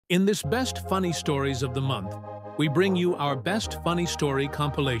In this Best Funny Stories of the Month, we bring you our Best Funny Story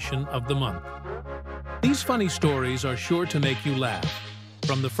compilation of the month. These funny stories are sure to make you laugh,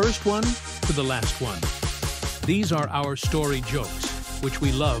 from the first one to the last one. These are our story jokes, which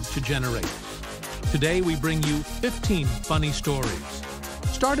we love to generate. Today we bring you 15 funny stories,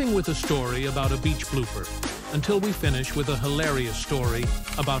 starting with a story about a beach blooper, until we finish with a hilarious story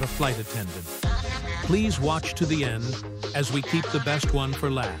about a flight attendant. Please watch to the end as we keep the best one for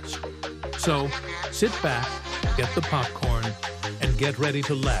last. So, sit back, get the popcorn, and get ready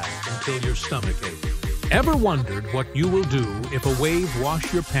to laugh until your stomach aches. Ever wondered what you will do if a wave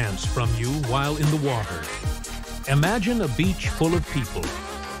washes your pants from you while in the water? Imagine a beach full of people.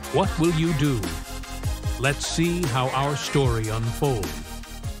 What will you do? Let's see how our story unfolds.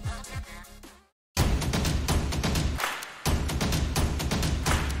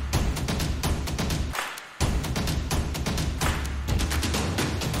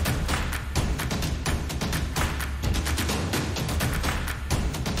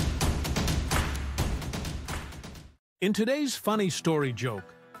 In today's funny story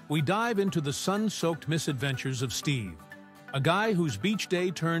joke, we dive into the sun-soaked misadventures of Steve, a guy whose beach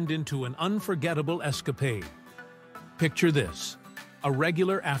day turned into an unforgettable escapade. Picture this, a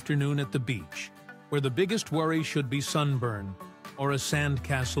regular afternoon at the beach, where the biggest worry should be sunburn or a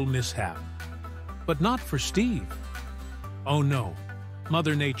sandcastle mishap. But not for Steve. Oh no,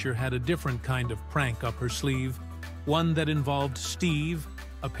 Mother Nature had a different kind of prank up her sleeve, one that involved Steve,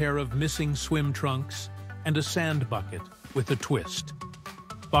 a pair of missing swim trunks, and a sand bucket with a twist.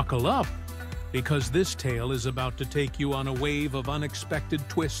 Buckle up, because this tale is about to take you on a wave of unexpected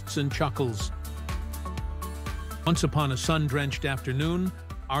twists and chuckles. Once upon a sun-drenched afternoon,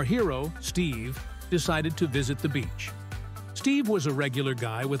 our hero, Steve, decided to visit the beach. Steve was a regular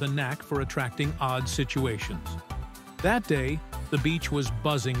guy with a knack for attracting odd situations. That day, the beach was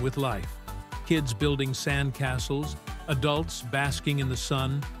buzzing with life. Kids building sandcastles, adults basking in the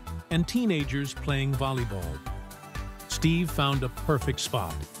sun, and teenagers playing volleyball. Steve found a perfect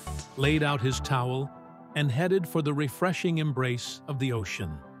spot, laid out his towel, and headed for the refreshing embrace of the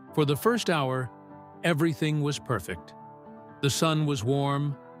ocean. For the first hour, everything was perfect. The sun was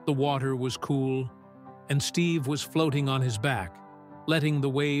warm, the water was cool, and Steve was floating on his back, letting the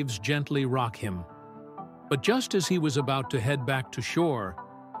waves gently rock him. But just as he was about to head back to shore,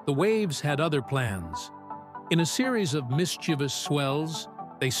 the waves had other plans. In a series of mischievous swells,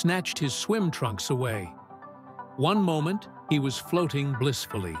 they snatched his swim trunks away. One moment, he was floating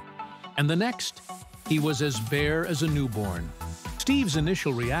blissfully, and the next, he was as bare as a newborn. Steve's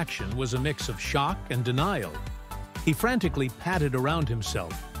initial reaction was a mix of shock and denial. He frantically patted around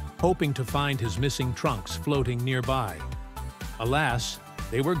himself, hoping to find his missing trunks floating nearby. Alas,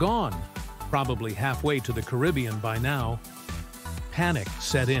 they were gone, probably halfway to the Caribbean by now. Panic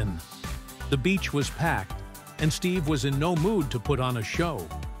set in. The beach was packed, and Steve was in no mood to put on a show.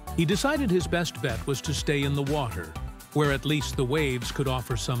 He decided his best bet was to stay in the water, where at least the waves could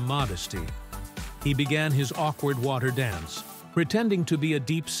offer some modesty. He began his awkward water dance, pretending to be a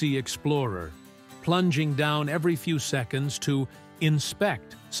deep-sea explorer, plunging down every few seconds to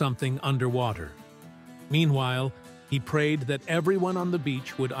inspect something underwater. Meanwhile, he prayed that everyone on the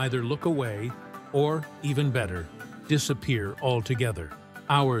beach would either look away or, even better, disappear altogether.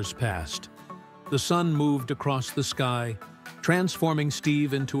 Hours passed. The sun moved across the sky, transforming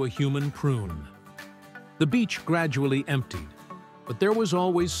Steve into a human prune. The beach gradually emptied, but there was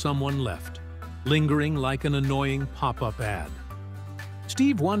always someone left, lingering like an annoying pop-up ad.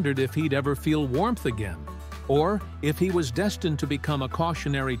 Steve wondered if he'd ever feel warmth again, or if he was destined to become a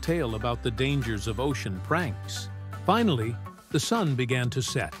cautionary tale about the dangers of ocean pranks. Finally, the sun began to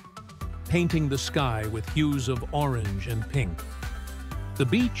set, painting the sky with hues of orange and pink. The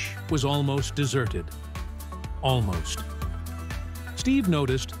beach was almost deserted. Almost. Steve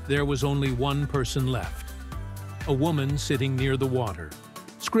noticed there was only one person left, a woman sitting near the water,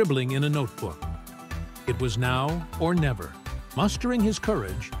 scribbling in a notebook. It was now or never. Mustering his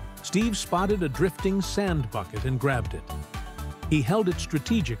courage, Steve spotted a drifting sand bucket and grabbed it. He held it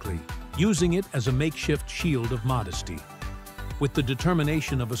strategically, using it as a makeshift shield of modesty. With the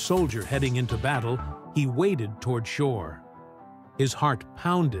determination of a soldier heading into battle, he waded toward shore. His heart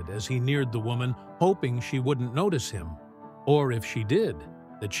pounded as he neared the woman, hoping she wouldn't notice him, or if she did,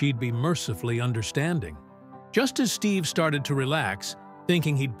 that she'd be mercifully understanding. Just as Steve started to relax,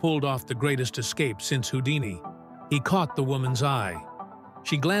 thinking he'd pulled off the greatest escape since Houdini, he caught the woman's eye.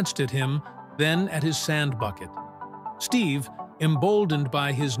 She glanced at him, then at his sand bucket. Steve, emboldened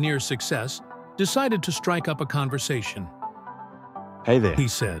by his near success, decided to strike up a conversation. Hey there. He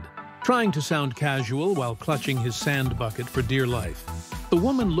said, Trying to sound casual while clutching his sand bucket for dear life, the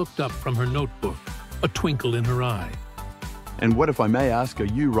woman looked up from her notebook, a twinkle in her eye. And what, if I may ask, are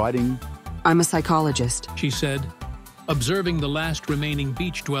you writing? I'm a psychologist, She said, observing the last remaining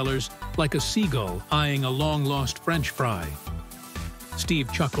beach dwellers like a seagull eyeing a long-lost French fry.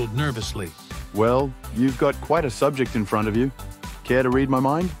 Steve chuckled nervously. Well, you've got quite a subject in front of you. Care to read my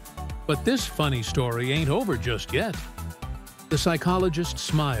mind? But this funny story ain't over just yet. The psychologist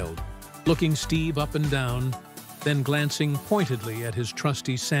smiled, looking Steve up and down, then glancing pointedly at his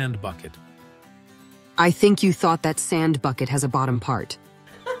trusty sand bucket. I think you thought that sand bucket has a bottom part.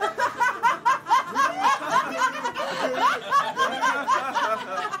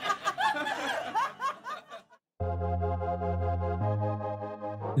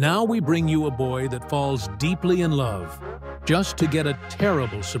 Now we bring you a boy that falls deeply in love, just to get a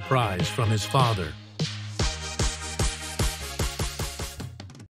terrible surprise from his father.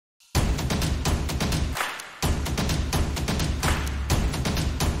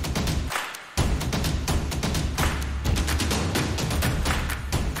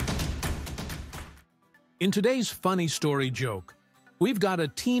 In today's funny story joke, we've got a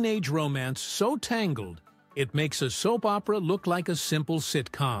teenage romance so tangled, it makes a soap opera look like a simple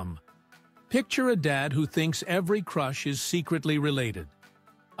sitcom. Picture a dad who thinks every crush is secretly related,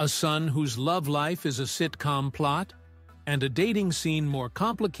 a son whose love life is a sitcom plot, and a dating scene more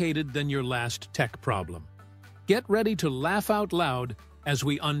complicated than your last tech problem. Get ready to laugh out loud as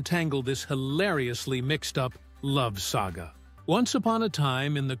we untangle this hilariously mixed-up love saga. Once upon a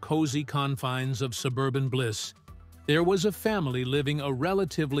time, in the cozy confines of suburban bliss, there was a family living a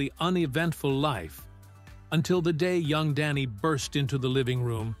relatively uneventful life, until the day young Danny burst into the living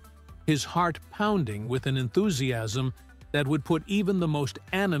room, his heart pounding with an enthusiasm that would put even the most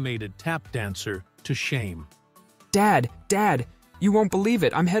animated tap dancer to shame. Dad, you won't believe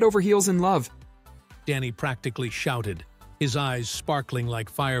it, I'm head over heels in love. Danny practically shouted, his eyes sparkling like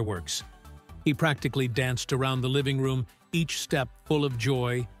fireworks. He practically danced around the living room, each step full of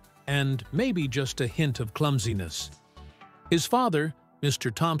joy and maybe just a hint of clumsiness. His father,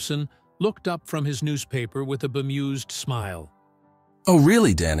 Mr. Thompson, looked up from his newspaper with a bemused smile. Oh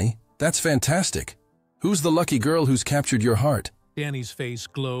really, Danny? That's fantastic. Who's the lucky girl who's captured your heart? Danny's face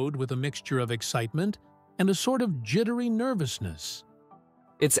glowed with a mixture of excitement and a sort of jittery nervousness.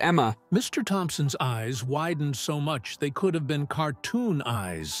 It's Emma. Mr. Thompson's eyes widened so much they could have been cartoon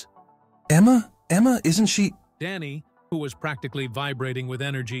eyes. Emma? Emma, isn't she… Danny, who was practically vibrating with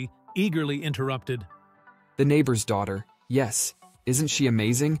energy, eagerly interrupted. The neighbor's daughter. Yes. Isn't she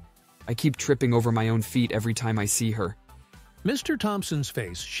amazing? I keep tripping over my own feet every time I see her. Mr. Thompson's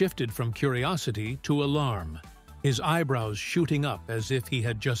face shifted from curiosity to alarm, his eyebrows shooting up as if he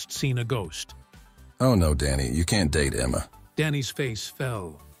had just seen a ghost. Oh no, Danny, you can't date Emma. Danny's face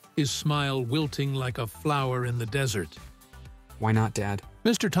fell, his smile wilting like a flower in the desert. Why not, Dad?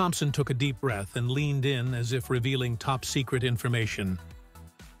 Mr. Thompson took a deep breath and leaned in as if revealing top-secret information.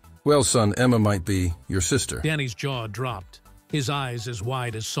 Well, son, Emma might be your sister. Danny's jaw dropped, his eyes as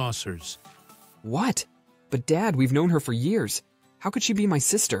wide as saucers. What? But Dad, we've known her for years. How could she be my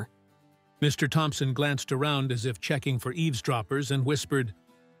sister? Mr. Thompson glanced around as if checking for eavesdroppers and whispered,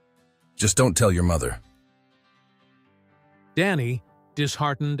 Just don't tell your mother. Danny,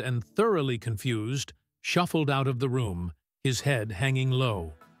 disheartened and thoroughly confused, shuffled out of the room, his head hanging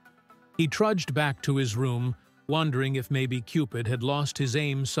low. He trudged back to his room, wondering if maybe Cupid had lost his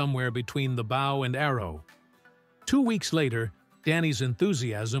aim somewhere between the bow and arrow. 2 weeks later, Danny's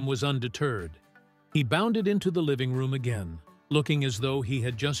enthusiasm was undeterred. He bounded into the living room again, looking as though he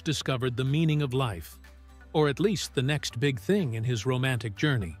had just discovered the meaning of life, or at least the next big thing in his romantic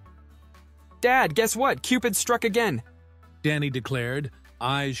journey. Dad, guess what? Cupid struck again. Danny declared,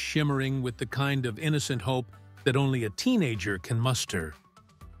 eyes shimmering with the kind of innocent hope that only a teenager can muster.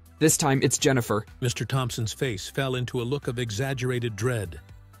 This time it's Jennifer. Mr. Thompson's face fell into a look of exaggerated dread.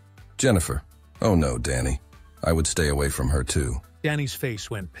 Jennifer. Oh no, Danny. I would stay away from her too. Danny's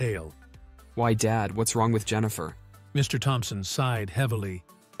face went pale. Why, Dad, what's wrong with Jennifer? Mr. Thompson sighed heavily,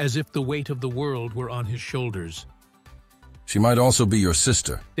 as if the weight of the world were on his shoulders. She might also be your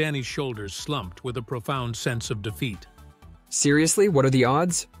sister. Danny's shoulders slumped with a profound sense of defeat. Seriously, what are the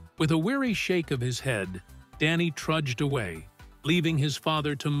odds? With a weary shake of his head, Danny trudged away, leaving his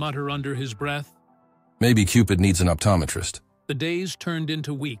father to mutter under his breath. Maybe Cupid needs an optometrist. The days turned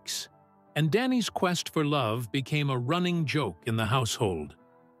into weeks, and Danny's quest for love became a running joke in the household.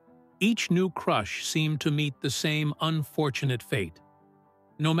 Each new crush seemed to meet the same unfortunate fate.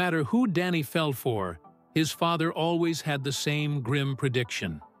 No matter who Danny fell for, his father always had the same grim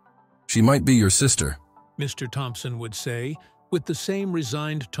prediction. She might be your sister. Mr. Thompson would say, with the same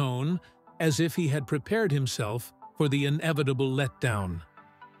resigned tone as if he had prepared himself for the inevitable letdown.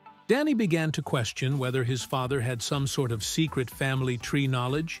 Danny began to question whether his father had some sort of secret family tree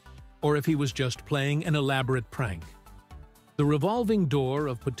knowledge or if he was just playing an elaborate prank. The revolving door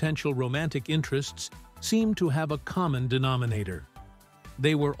of potential romantic interests seemed to have a common denominator.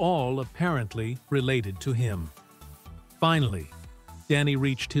 They were all apparently related to him. Finally, Danny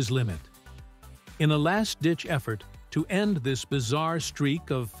reached his limit. In a last-ditch effort to end this bizarre streak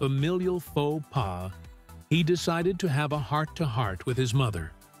of familial faux pas, he decided to have a heart-to-heart with his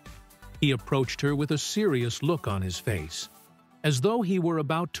mother. He approached her with a serious look on his face, as though he were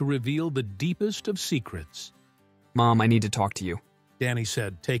about to reveal the deepest of secrets. Mom, I need to talk to you. Danny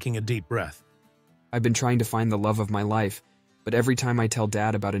said, taking a deep breath. I've been trying to find the love of my life, but every time I tell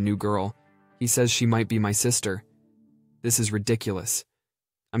Dad about a new girl, he says she might be my sister. This is ridiculous.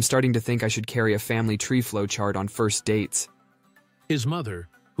 I'm starting to think I should carry a family tree flow chart on first dates. His mother,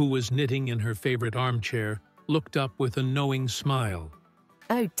 who was knitting in her favorite armchair, looked up with a knowing smile.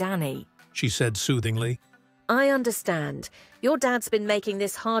 Oh, Danny, She said soothingly. I understand. Your dad's been making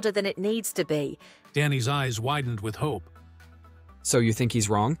this harder than it needs to be. Danny's eyes widened with hope. So you think he's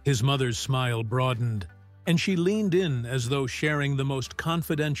wrong? His mother's smile broadened, and she leaned in as though sharing the most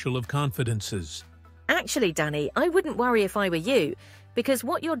confidential of confidences. Actually, Danny, I wouldn't worry if I were you, because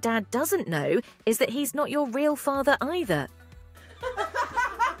what your dad doesn't know is that he's not your real father either.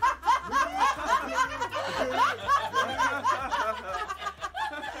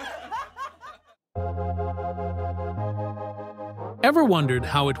 Ever wondered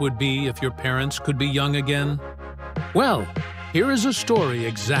how it would be if your parents could be young again? Well, here is a story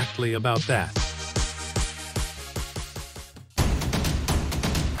exactly about that.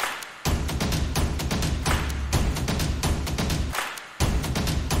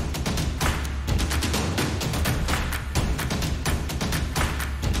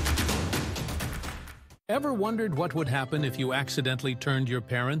 Ever wondered what would happen if you accidentally turned your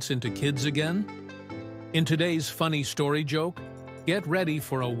parents into kids again? In today's funny story joke, get ready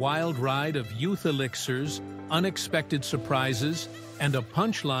for a wild ride of youth elixirs, unexpected surprises, and a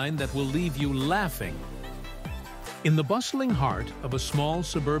punchline that will leave you laughing. In the bustling heart of a small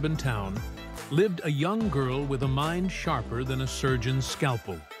suburban town lived a young girl with a mind sharper than a surgeon's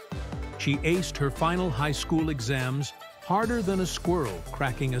scalpel. She aced her final high school exams harder than a squirrel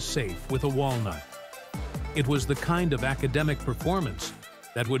cracking a safe with a walnut. It was the kind of academic performance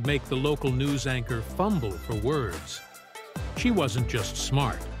that would make the local news anchor fumble for words. She wasn't just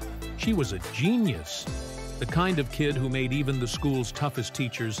smart, she was a genius. The kind of kid who made even the school's toughest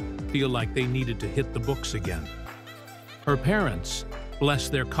teachers feel like they needed to hit the books again. Her parents, bless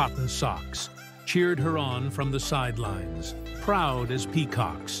their cotton socks, cheered her on from the sidelines, proud as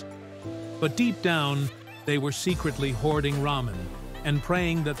peacocks. But deep down, they were secretly hoarding ramen and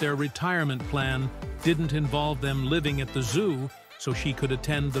praying that their retirement plan didn't involve them living at the zoo so she could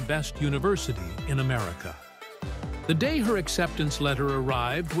attend the best university in America. The day her acceptance letter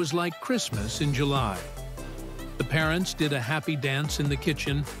arrived was like Christmas in July. The parents did a happy dance in the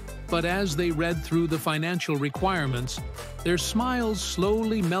kitchen, but as they read through the financial requirements, their smiles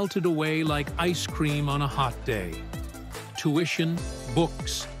slowly melted away like ice cream on a hot day. Tuition,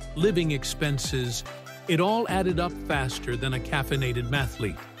 books, living expenses, it all added up faster than a caffeinated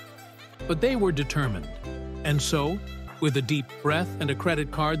mathlete. But they were determined, and so, with a deep breath and a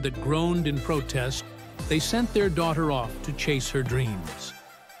credit card that groaned in protest, they sent their daughter off to chase her dreams.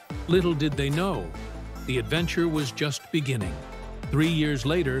 Little did they know, the adventure was just beginning. 3 years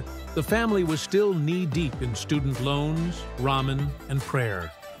later, the family was still knee-deep in student loans, ramen, and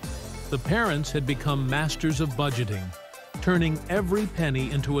prayer. The parents had become masters of budgeting, turning every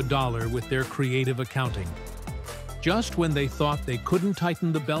penny into a dollar with their creative accounting. Just when they thought they couldn't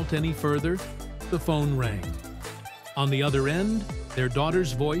tighten the belt any further, the phone rang. On the other end, their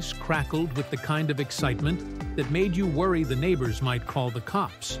daughter's voice crackled with the kind of excitement that made you worry the neighbors might call the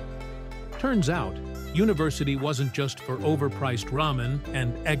cops. Turns out, university wasn't just for overpriced ramen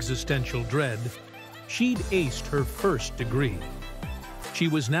and existential dread. She'd aced her first degree. She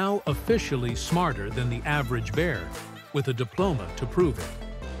was now officially smarter than the average bear, with a diploma to prove it.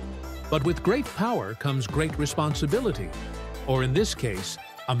 But with great power comes great responsibility, or in this case,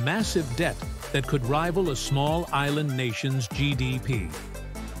 a massive debt that could rival a small island nation's GDP.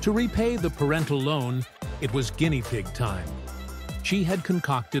 To repay the parental loan, it was guinea pig time. She had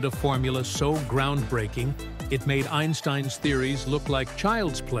concocted a formula so groundbreaking, it made Einstein's theories look like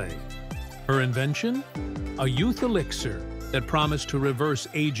child's play. Her invention? A youth elixir that promised to reverse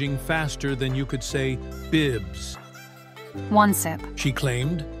aging faster than you could say bibs. One sip. She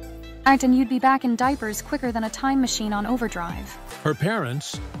claimed. Acting you'd be back in diapers quicker than a time machine on overdrive. Her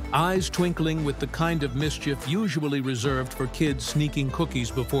parents, eyes twinkling with the kind of mischief usually reserved for kids sneaking cookies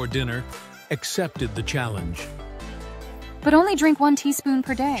before dinner, accepted the challenge. But only drink 1 teaspoon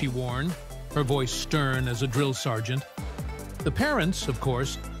per day. She warned, her voice stern as a drill sergeant. The parents, of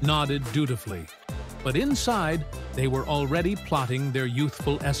course, nodded dutifully, but inside they were already plotting their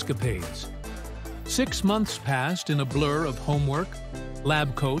youthful escapades. 6 months passed in a blur of homework,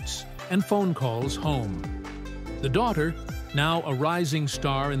 lab coats, and phone calls home. The daughter, now a rising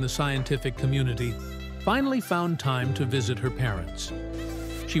star in the scientific community, finally found time to visit her parents.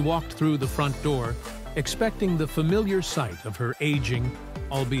 She walked through the front door, expecting the familiar sight of her aging,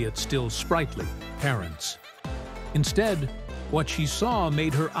 albeit still sprightly, parents. Instead, what she saw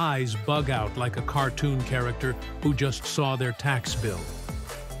made her eyes bug out like a cartoon character who just saw their tax bill.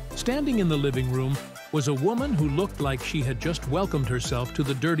 Standing in the living room was a woman who looked like she had just welcomed herself to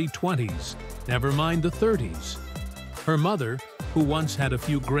the dirty 20s, never mind the 30s. Her mother, who once had a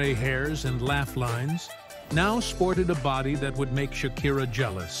few gray hairs and laugh lines, now sported a body that would make Shakira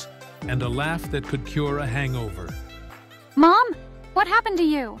jealous, and a laugh that could cure a hangover. Mom, what happened to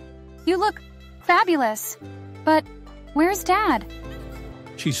you? You look fabulous. But where's Dad?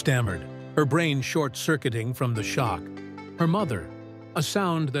 She stammered, her brain short-circuiting from the shock. Her mother, a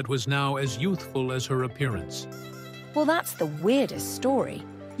sound that was now as youthful as her appearance. Well, that's the weirdest story.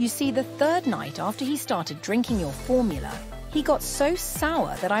 You see, the 3rd night after he started drinking your formula, he got so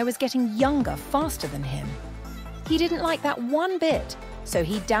sour that I was getting younger faster than him. He didn't like that one bit, so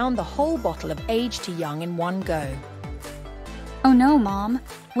he downed the whole bottle of Age to Young in one go. Oh no, Mom.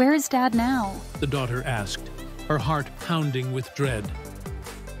 Where is Dad now? The daughter asked, her heart pounding with dread.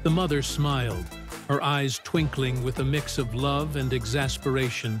 The mother smiled, her eyes twinkling with a mix of love and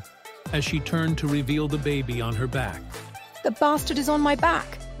exasperation as she turned to reveal the baby on her back. The bastard is on my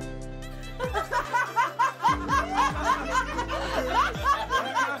back.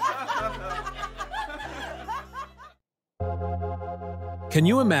 Can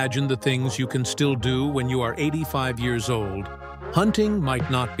you imagine the things you can still do when you are 85 years old? Hunting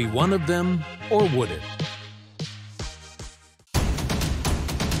might not be one of them, or would it?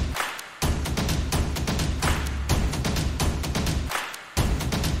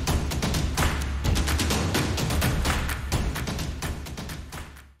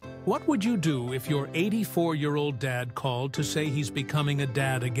 What would you do if your 84-year-old dad called to say he's becoming a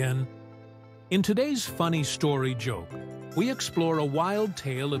dad again? In today's funny story joke, we explore a wild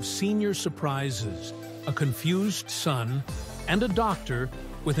tale of senior surprises, a confused son, and a doctor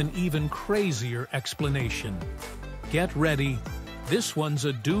with an even crazier explanation. Get ready, this one's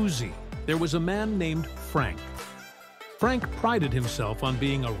a doozy. There was a man named Frank. Frank prided himself on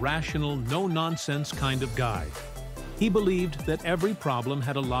being a rational, no-nonsense kind of guy. He believed that every problem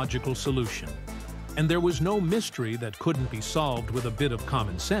had a logical solution, and there was no mystery that couldn't be solved with a bit of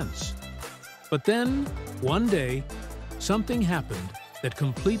common sense. But then, one day, something happened that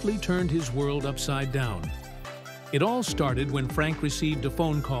completely turned his world upside down. It all started when Frank received a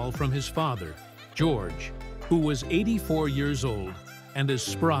phone call from his father, George, who was 84 years old and as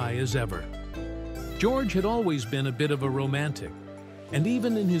spry as ever. George had always been a bit of a romantic, and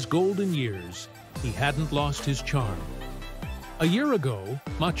even in his golden years, he hadn't lost his charm. A year ago,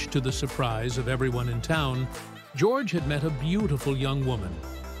 much to the surprise of everyone in town, George had met a beautiful young woman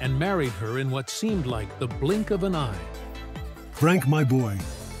and married her in what seemed like the blink of an eye. Frank, my boy.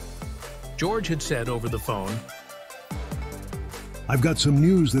 George had said over the phone. I've got some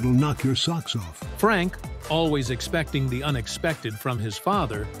news that'll knock your socks off. Frank, always expecting the unexpected from his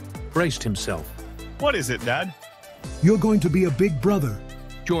father, braced himself. What is it, Dad? You're going to be a big brother,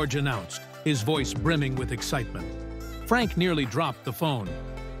 George announced, his voice brimming with excitement. Frank nearly dropped the phone.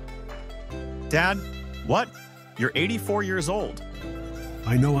 Dad, what? You're 84 years old.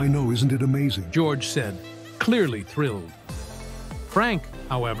 I know, isn't it amazing? George said, clearly thrilled. Frank,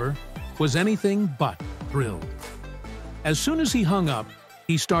 however, was anything but thrilled. As soon as he hung up,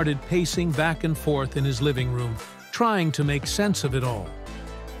 he started pacing back and forth in his living room, trying to make sense of it all.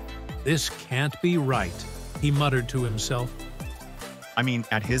 This can't be right, he muttered to himself. I mean,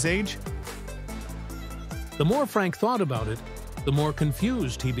 at his age? The more Frank thought about it, the more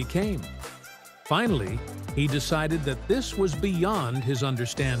confused he became. Finally, he decided that this was beyond his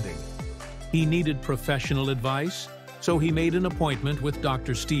understanding. He needed professional advice, so he made an appointment with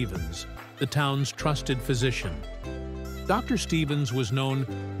Dr. Stevens, the town's trusted physician. Dr. Stevens was known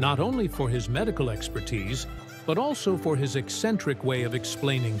not only for his medical expertise, but also for his eccentric way of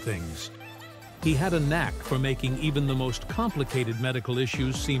explaining things. He had a knack for making even the most complicated medical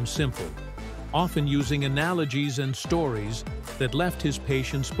issues seem simple. often using analogies and stories that left his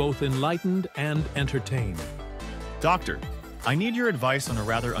patients both enlightened and entertained. Doctor, I need your advice on a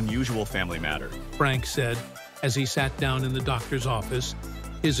rather unusual family matter, Frank said as he sat down in the doctor's office,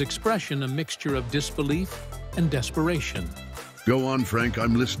 his expression a mixture of disbelief and desperation. Go on, Frank,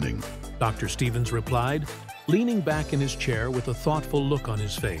 I'm listening. Dr. Stevens replied, leaning back in his chair with a thoughtful look on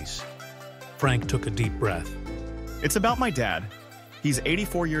his face. Frank took a deep breath. It's about my dad. He's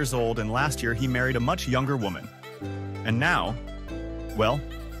 84 years old, and last year he married a much younger woman. And now, well,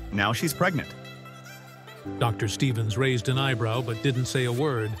 now she's pregnant. Dr. Stevens raised an eyebrow but didn't say a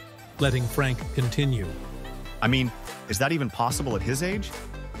word, letting Frank continue. I mean, is that even possible at his age?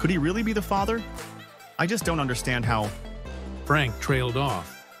 Could he really be the father? I just don't understand how... Frank trailed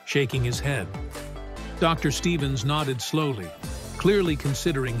off, shaking his head. Dr. Stevens nodded slowly, clearly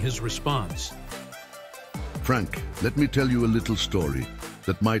considering his response. Frank, let me tell you a little story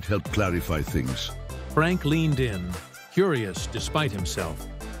that might help clarify things. Frank leaned in, curious despite himself.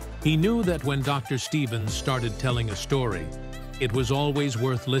 He knew that when Dr. Stevens started telling a story, it was always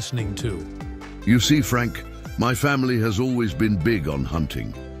worth listening to. You see, Frank, my family has always been big on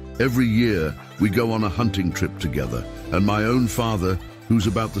hunting. Every year, we go on a hunting trip together, and my own father, who's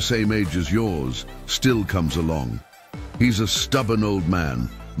about the same age as yours, still comes along. He's a stubborn old man,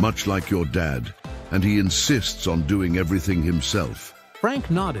 much like your dad, and he insists on doing everything himself. Frank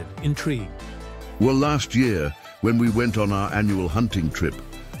nodded, intrigued. Well, last year, when we went on our annual hunting trip,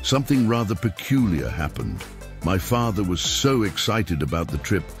 something rather peculiar happened. My father was so excited about the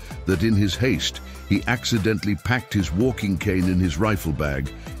trip that in his haste, he accidentally packed his walking cane in his rifle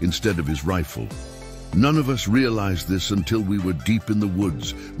bag instead of his rifle. None of us realized this until we were deep in the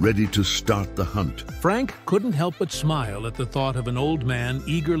woods, ready to start the hunt. Frank couldn't help but smile at the thought of an old man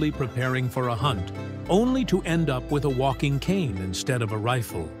eagerly preparing for a hunt, only to end up with a walking cane instead of a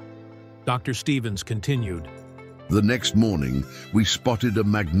rifle. Dr. Stevens continued. The next morning, we spotted a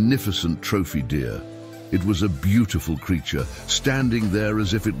magnificent trophy deer. It was a beautiful creature, standing there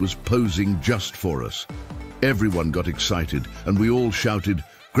as if it was posing just for us. Everyone got excited, and we all shouted,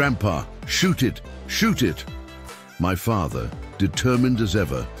 "Grandpa, shoot it! Shoot it!" My father, determined as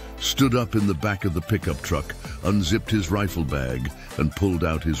ever, stood up in the back of the pickup truck, unzipped his rifle bag, and pulled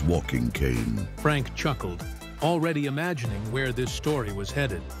out his walking cane. Frank chuckled, already imagining where this story was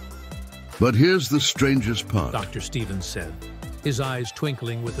headed. But here's the strangest part, Dr. Stevens said, his eyes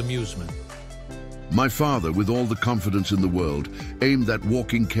twinkling with amusement. My father, with all the confidence in the world, aimed that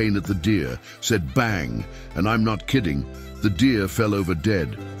walking cane at the deer, said bang, and I'm not kidding, the deer fell over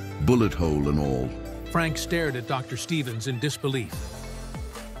dead, bullet hole and all. Frank stared at Dr. Stevens in disbelief.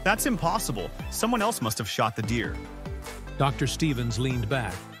 That's impossible. Someone else must have shot the deer. Dr. Stevens leaned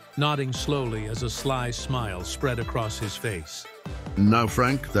back, nodding slowly as a sly smile spread across his face. Now,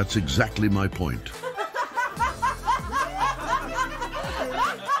 Frank, that's exactly my point.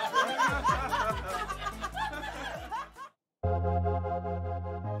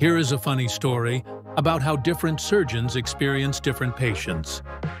 Here is a funny story about how different surgeons experience different patients.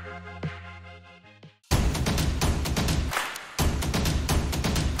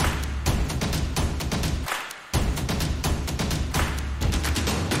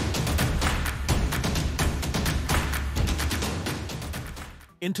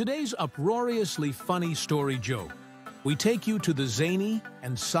 In today's uproariously funny story joke, we take you to the zany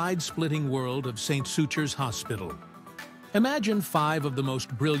and side-splitting world of St. Suture's Hospital. Imagine 5 of the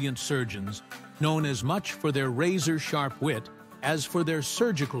most brilliant surgeons, known as much for their razor-sharp wit as for their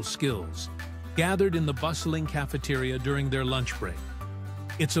surgical skills, gathered in the bustling cafeteria during their lunch break.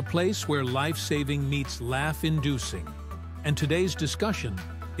 It's a place where life-saving meets laugh-inducing, and today's discussion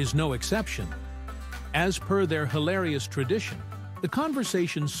is no exception. As per their hilarious tradition, the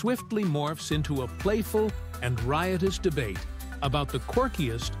conversation swiftly morphs into a playful and riotous debate about the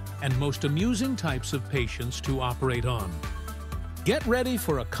quirkiest and most amusing types of patients to operate on. Get ready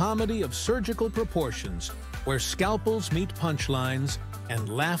for a comedy of surgical proportions where scalpels meet punchlines and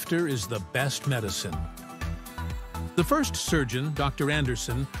laughter is the best medicine. The first surgeon, Dr.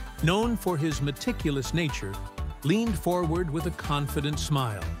 Anderson, known for his meticulous nature, leaned forward with a confident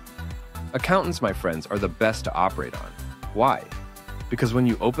smile. Accountants, my friends, are the best to operate on. Why? Because when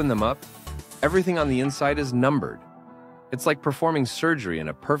you open them up, everything on the inside is numbered. It's like performing surgery in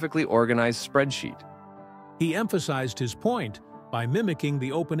a perfectly organized spreadsheet. He emphasized his point by mimicking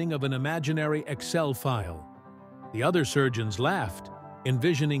the opening of an imaginary Excel file. The other surgeons laughed,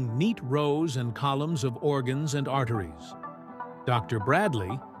 envisioning neat rows and columns of organs and arteries. Dr.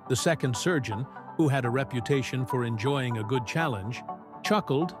 Bradley, the second surgeon, who had a reputation for enjoying a good challenge,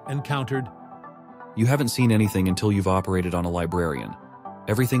 chuckled and countered, "You haven't seen anything until you've operated on a librarian.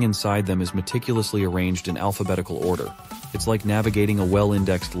 Everything inside them is meticulously arranged in alphabetical order. It's like navigating a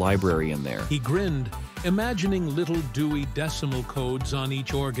well-indexed library in there. He grinned, imagining little dewy decimal codes on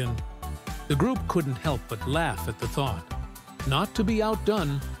each organ. The group couldn't help but laugh at the thought. Not to be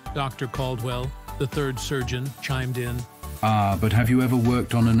outdone, Dr. Caldwell, the third surgeon, chimed in. Ah, but have you ever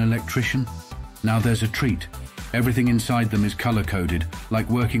worked on an electrician? Now there's a treat. Everything inside them is color-coded, like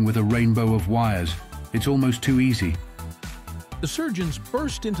working with a rainbow of wires. It's almost too easy. The surgeons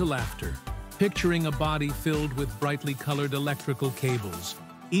burst into laughter, picturing a body filled with brightly colored electrical cables,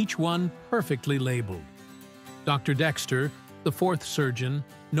 each one perfectly labeled. Dr. Dexter, the fourth surgeon,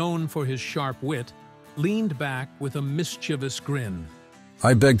 known for his sharp wit, leaned back with a mischievous grin.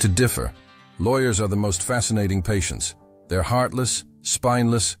 I beg to differ. Lawyers are the most fascinating patients. They're heartless,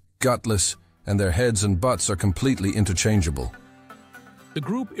 spineless, gutless, and their heads and butts are completely interchangeable. The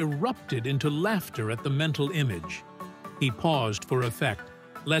group erupted into laughter at the mental image. He paused for effect,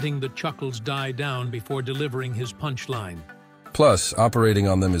 letting the chuckles die down before delivering his punchline. Plus, operating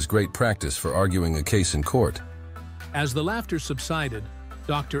on them is great practice for arguing a case in court. As the laughter subsided,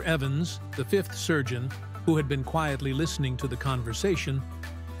 Dr. Evans, the fifth surgeon, who had been quietly listening to the conversation,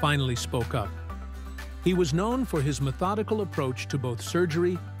 finally spoke up. He was known for his methodical approach to both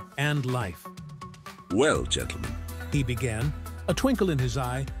surgery and life. Well, gentlemen, he began, a twinkle in his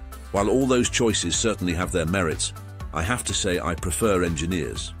eye. While all those choices certainly have their merits, I have to say I prefer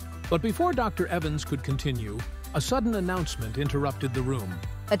engineers. But before Dr. Evans could continue, a sudden announcement interrupted the room.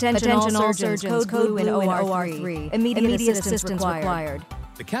 Attention all surgeons, code blue in OR3. Immediate assistance required.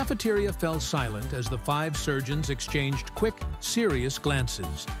 The cafeteria fell silent as the 5 surgeons exchanged quick, serious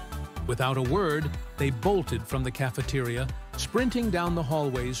glances. Without a word, they bolted from the cafeteria, sprinting down the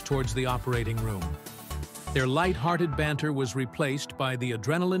hallways towards the operating room. Their light-hearted banter was replaced by the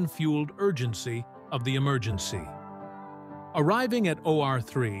adrenaline-fueled urgency of the emergency. Arriving at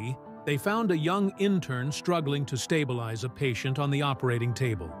OR3, they found a young intern struggling to stabilize a patient on the operating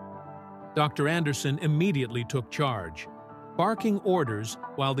table. Dr. Anderson immediately took charge, barking orders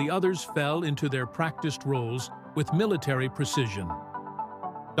while the others fell into their practiced roles with military precision.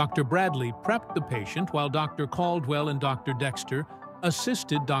 Dr. Bradley prepped the patient while Dr. Caldwell and Dr. Dexter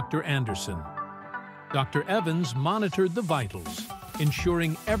assisted Dr. Anderson. Dr. Evans monitored the vitals,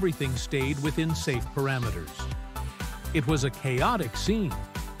 ensuring everything stayed within safe parameters. It was a chaotic scene,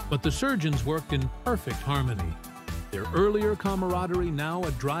 but the surgeons worked in perfect harmony, their earlier camaraderie now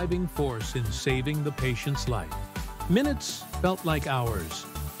a driving force in saving the patient's life. Minutes felt like hours,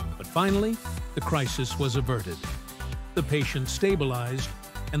 but finally, the crisis was averted. The patient stabilized,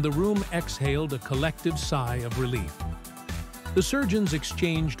 and the room exhaled a collective sigh of relief. The surgeons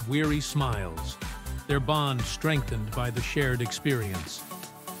exchanged weary smiles, their bond strengthened by the shared experience.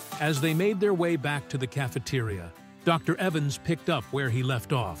 As they made their way back to the cafeteria, Dr. Evans picked up where he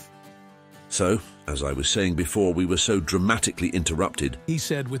left off. So, as I was saying before, we were so dramatically interrupted, he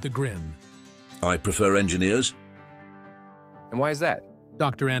said with a grin. I prefer engineers. And why is that?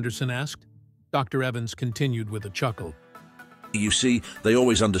 Dr. Anderson asked. Dr. Evans continued with a chuckle. You see, they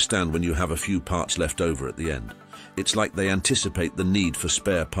always understand when you have a few parts left over at the end. It's like they anticipate the need for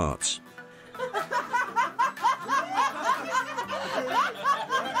spare parts.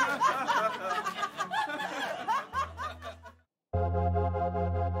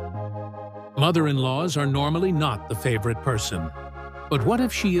 Mother-in-laws are normally not the favorite person. But what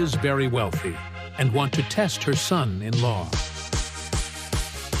if she is very wealthy and want to test her son-in-law?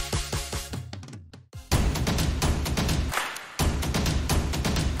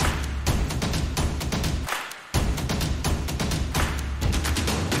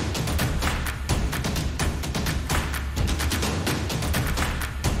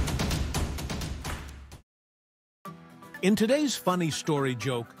 In today's funny story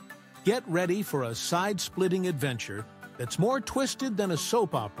joke, get ready for a side-splitting adventure that's more twisted than a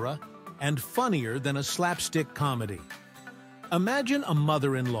soap opera and funnier than a slapstick comedy. Imagine a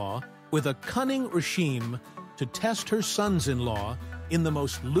mother-in-law with a cunning regime to test her sons-in-law in the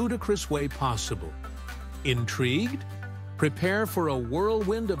most ludicrous way possible. Intrigued? Prepare for a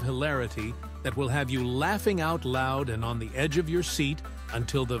whirlwind of hilarity that will have you laughing out loud and on the edge of your seat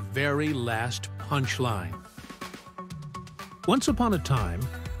until the very last punchline. Once upon a time,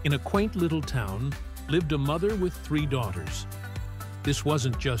 in a quaint little town, lived a mother with 3 daughters. This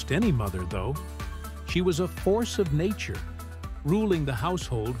wasn't just any mother, though. She was a force of nature, ruling the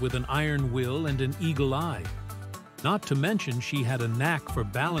household with an iron will and an eagle eye. Not to mention she had a knack for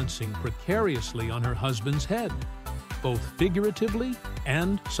balancing precariously on her husband's head, both figuratively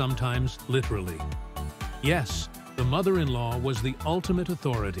and sometimes literally. Yes, the mother-in-law was the ultimate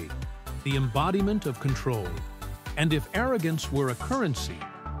authority, the embodiment of control. And if arrogance were a currency,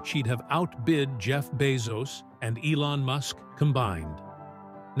 she'd have outbid Jeff Bezos and Elon Musk combined.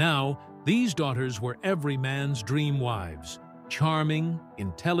 Now, these daughters were every man's dream wives, charming,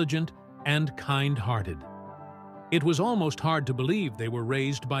 intelligent, and kind-hearted. It was almost hard to believe they were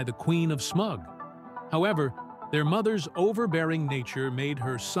raised by the Queen of Smug. However, their mother's overbearing nature made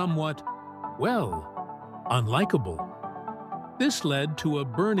her somewhat, well, unlikable. This led to a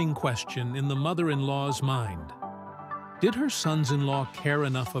burning question in the mother-in-law's mind. Did her sons-in-law care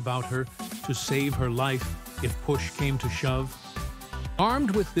enough about her to save her life if push came to shove?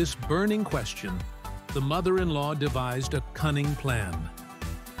 Armed with this burning question, the mother-in-law devised a cunning plan.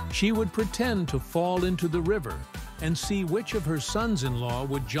 She would pretend to fall into the river and see which of her sons-in-law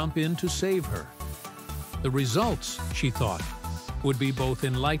would jump in to save her. The results, she thought, would be both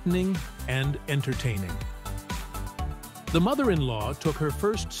enlightening and entertaining. The mother-in-law took her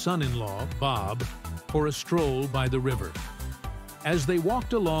first son-in-law, Bob, for a stroll by the river. As they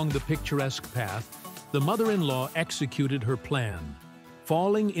walked along the picturesque path, the mother-in-law executed her plan,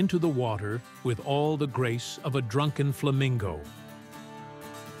 falling into the water with all the grace of a drunken flamingo.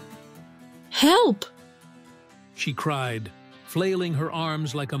 "Help!" she cried, flailing her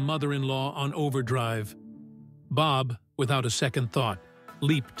arms like a mother-in-law on overdrive. Bob, without a second thought,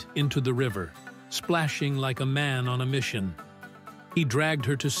 leaped into the river, splashing like a man on a mission. He dragged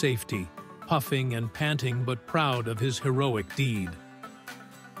her to safety, puffing and panting but proud of his heroic deed.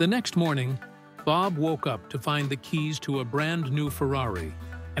 The next morning, Bob woke up to find the keys to a brand-new Ferrari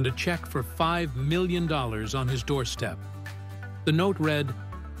and a check for $5 million on his doorstep. The note read,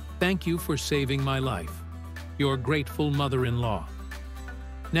 "Thank you for saving my life. Your grateful mother-in-law."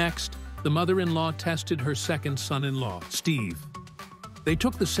 Next, the mother-in-law tested her second son-in-law, Steve. They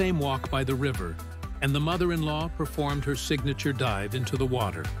took the same walk by the river, and the mother-in-law performed her signature dive into the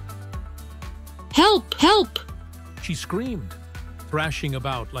water. "Help! Help!" she screamed, thrashing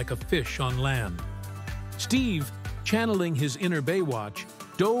about like a fish on land. Steve, channeling his inner Baywatch,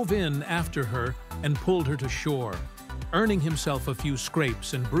 dove in after her and pulled her to shore, earning himself a few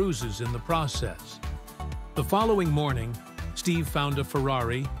scrapes and bruises in the process. The following morning, Steve found a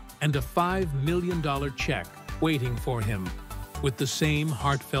Ferrari and a $5 million check waiting for him, with the same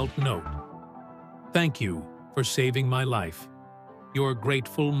heartfelt note. "Thank you for saving my life. Your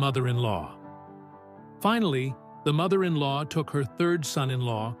grateful mother-in-law." Finally, the mother-in-law took her third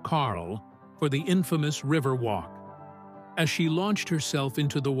son-in-law, Carl, for the infamous river walk. As she launched herself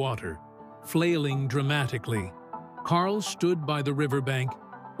into the water, flailing dramatically, Carl stood by the riverbank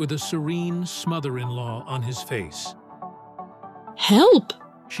with a serene smother-in-law on his face. "Help!"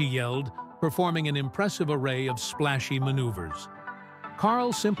 she yelled, performing an impressive array of splashy maneuvers.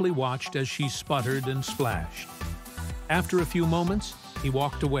 Carl simply watched as she sputtered and splashed. After a few moments, he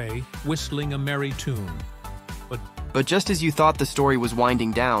walked away, whistling a merry tune. But just as you thought the story was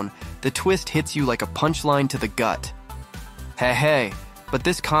winding down, the twist hits you like a punchline to the gut. Hey, but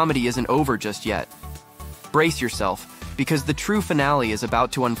this comedy isn't over just yet. Brace yourself, because the true finale is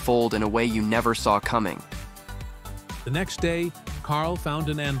about to unfold in a way you never saw coming. The next day, Carl found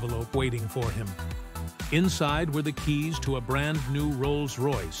an envelope waiting for him. Inside were the keys to a brand-new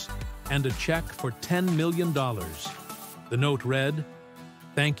Rolls-Royce and a check for $10 million. The note read,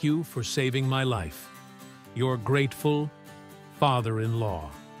 "Thank you for saving my life. Your grateful father-in-law."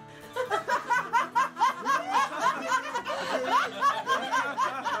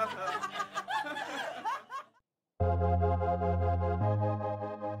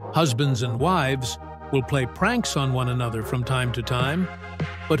 Husbands and wives will play pranks on one another from time to time,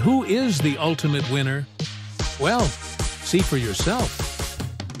 but who is the ultimate winner? Well, see for yourself.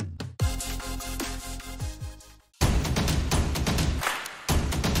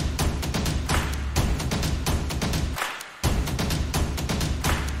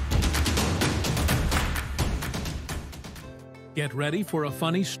 Get ready for a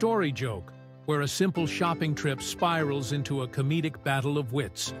funny story joke, where a simple shopping trip spirals into a comedic battle of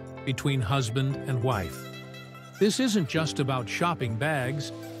wits between husband and wife. This isn't just about shopping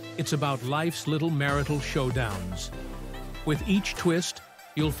bags, it's about life's little marital showdowns. With each twist,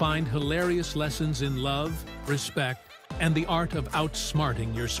 you'll find hilarious lessons in love, respect, and the art of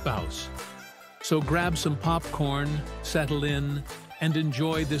outsmarting your spouse. So grab some popcorn, settle in, and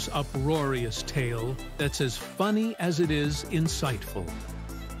enjoy this uproarious tale that's as funny as it is insightful.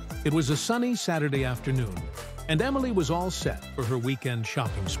 It was a sunny Saturday afternoon, and Emily was all set for her weekend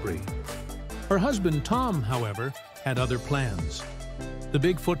shopping spree. Her husband, Tom, however, had other plans. The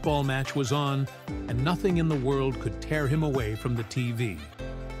big football match was on, and nothing in the world could tear him away from the TV.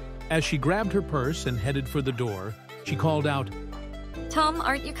 As she grabbed her purse and headed for the door, she called out, "Tom,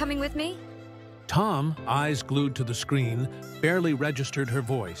 aren't you coming with me?" Tom, eyes glued to the screen, barely registered her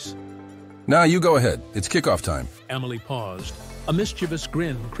voice. Now you go ahead. It's kickoff time. Emily paused, a mischievous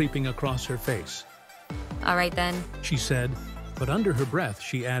grin creeping across her face. All right then, She said, but under her breath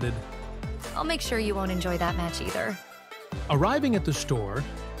she added, I'll make sure you won't enjoy that match either. Arriving at the store,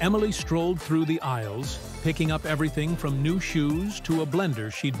 Emily strolled through the aisles, picking up everything from new shoes to a blender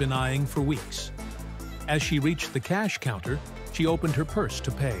she'd been eyeing for weeks. As she reached the cash counter, she opened her purse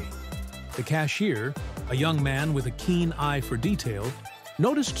to pay. The cashier, a young man with a keen eye for detail,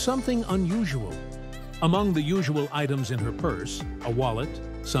 noticed something unusual. Among the usual items in her purse, a wallet,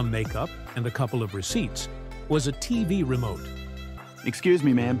 some makeup, and a couple of receipts, was a TV remote. Excuse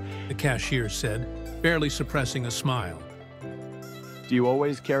me, ma'am. The cashier said, barely suppressing a smile. Do you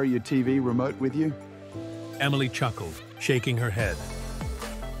always carry your TV remote with you? Emily chuckled, shaking her head.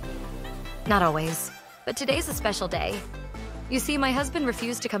 Not always, but today's a special day. You see, my husband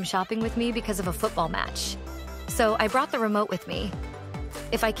refused to come shopping with me because of a football match. So I brought the remote with me.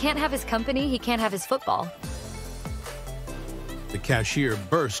 If I can't have his company, he can't have his football. The cashier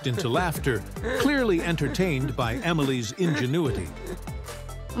burst into laughter, clearly entertained by Emily's ingenuity.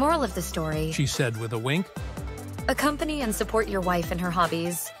 Moral of the story, She said with a wink. accompany and support your wife in her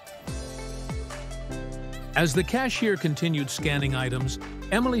hobbies. As the cashier continued scanning items,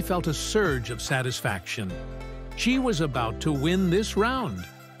 Emily felt a surge of satisfaction. She was about to win this round.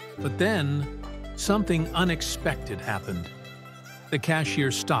 But then, something unexpected happened. The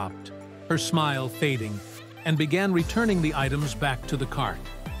cashier stopped, her smile fading, and began returning the items back to the cart.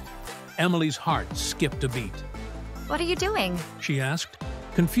 Emily's heart skipped a beat. What are you doing? She asked,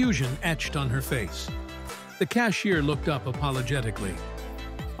 confusion etched on her face. The cashier looked up apologetically.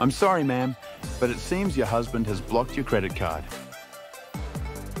 I'm sorry, ma'am, but it seems your husband has blocked your credit card.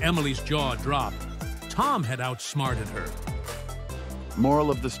 Emily's jaw dropped. Tom had outsmarted her. Moral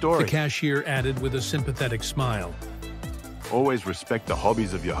of the story. The cashier added with a sympathetic smile. Always respect the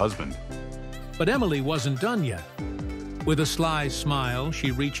hobbies of your husband. But Emily wasn't done yet. With a sly smile,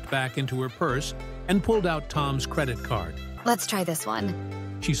 she reached back into her purse and pulled out Tom's credit card. Let's try this one.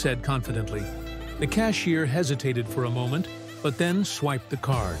 She said confidently. The cashier hesitated for a moment, but then swiped the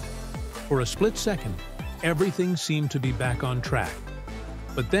card. For a split second, everything seemed to be back on track.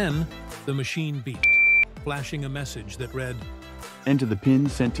 But then, the machine beeped, flashing a message that read, Enter the PIN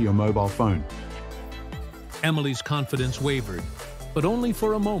sent to your mobile phone. Emily's confidence wavered, but only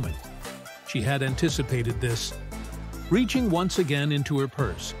for a moment. She had anticipated this. Reaching once again into her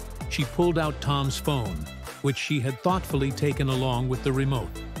purse, she pulled out Tom's phone, which she had thoughtfully taken along with the remote.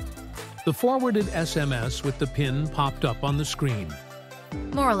 The forwarded SMS with the PIN popped up on the screen.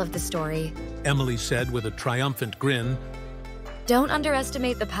 Moral of the story, Emily said with a triumphant grin. Don't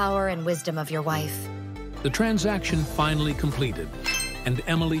underestimate the power and wisdom of your wife. The transaction finally completed, and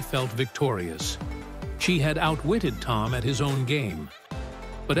Emily felt victorious. She had outwitted Tom at his own game.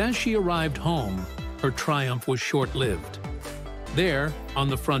 But as she arrived home, her triumph was short-lived. There, on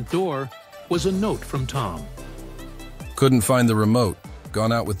the front door, was a note from Tom. Couldn't find the remote.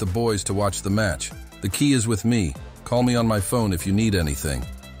 Gone out with the boys to watch the match. The key is with me. Call me on my phone if you need anything.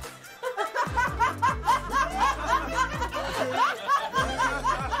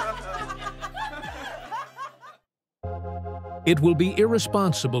 It will be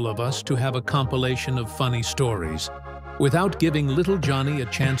irresponsible of us to have a compilation of funny stories without giving little Johnny a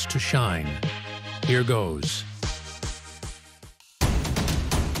chance to shine. Here goes.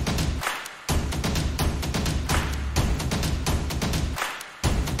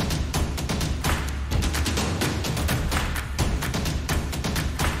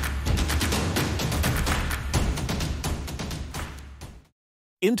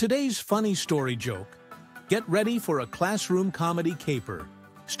 In today's funny story joke, get ready for a classroom comedy caper,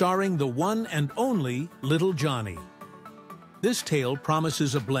 starring the one and only Little Johnny. This tale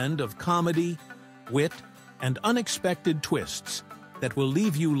promises a blend of comedy, wit, and unexpected twists that will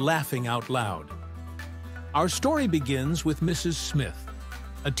leave you laughing out loud. Our story begins with Mrs. Smith,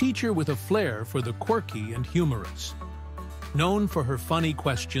 a teacher with a flair for the quirky and humorous. Known for her funny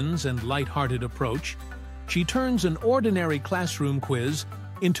questions and light-hearted approach, she turns an ordinary classroom quiz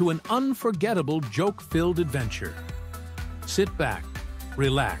into an unforgettable joke-filled adventure. Sit back,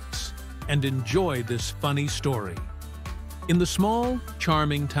 relax, and enjoy this funny story. In the small,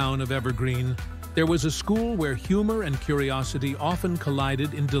 charming town of Evergreen, there was a school where humor and curiosity often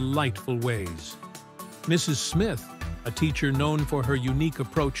collided in delightful ways. Mrs. Smith, a teacher known for her unique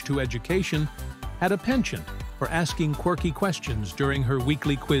approach to education, had a penchant for asking quirky questions during her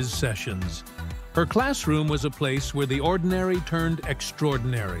weekly quiz sessions. Her classroom was a place where the ordinary turned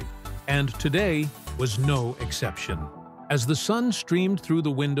extraordinary, and today was no exception. As the sun streamed through the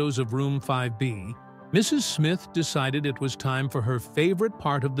windows of room 5B, Mrs. Smith decided it was time for her favorite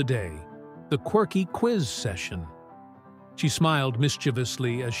part of the day, the quirky quiz session. She smiled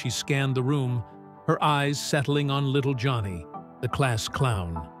mischievously as she scanned the room, her eyes settling on little Johnny, the class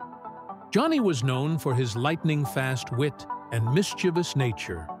clown. Johnny was known for his lightning-fast wit and mischievous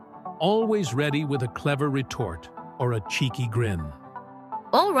nature, always ready with a clever retort or a cheeky grin.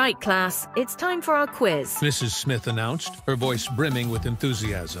 All right, class, it's time for our quiz, Mrs. Smith announced, her voice brimming with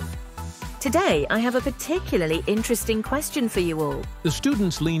enthusiasm. Today, I have a particularly interesting question for you all. The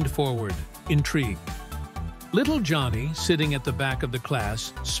students leaned forward, intrigued. Little Johnny, sitting at the back of the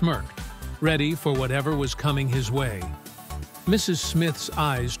class, smirked, ready for whatever was coming his way. Mrs. Smith's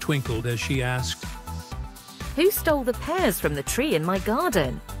eyes twinkled as she asked, Who stole the pears from the tree in my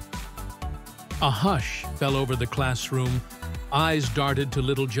garden? A hush fell over the classroom. Eyes darted to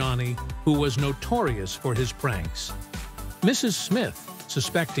little Johnny, who was notorious for his pranks. Mrs. Smith,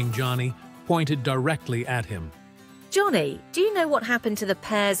 suspecting Johnny, pointed directly at him. Johnny, do you know what happened to the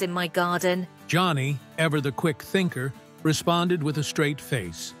pears in my garden? Johnny, ever the quick thinker, responded with a straight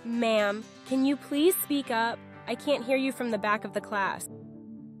face. Ma'am, can you please speak up? I can't hear you from the back of the class.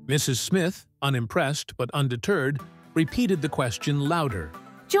 Mrs. Smith, unimpressed but undeterred, repeated the question louder.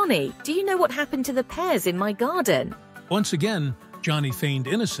 Johnny, do you know what happened to the pears in my garden? Once again, Johnny feigned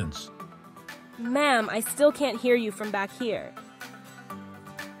innocence. Ma'am, I still can't hear you from back here.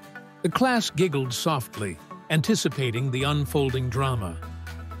 The class giggled softly, anticipating the unfolding drama.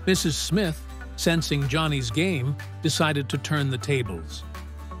 Mrs. Smith, sensing Johnny's game, decided to turn the tables.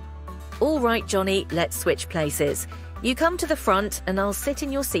 All right, Johnny, let's switch places. You come to the front and I'll sit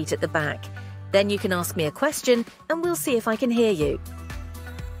in your seat at the back. Then you can ask me a question and we'll see if I can hear you.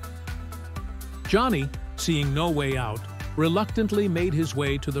 Johnny, seeing no way out, reluctantly made his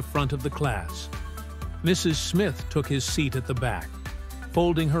way to the front of the class. Mrs. Smith took his seat at the back,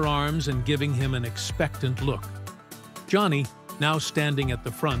 folding her arms and giving him an expectant look. Johnny, now standing at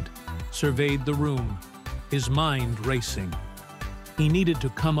the front, surveyed the room, his mind racing. He needed to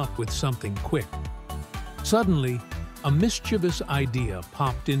come up with something quick. Suddenly, a mischievous idea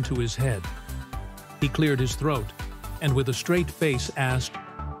popped into his head. He cleared his throat and with a straight face asked,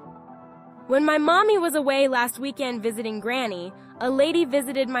 When my mommy was away last weekend visiting Granny, a lady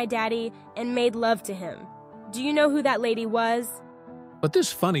visited my daddy and made love to him. Do you know who that lady was? But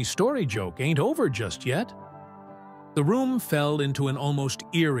this funny story joke ain't over just yet. The room fell into an almost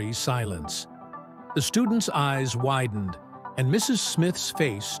eerie silence. The students' eyes widened, and Mrs. Smith's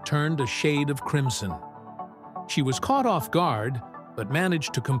face turned a shade of crimson. She was caught off guard, but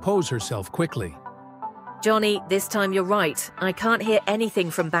managed to compose herself quickly. Johnny, this time you're right. I can't hear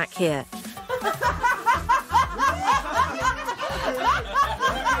anything from back here.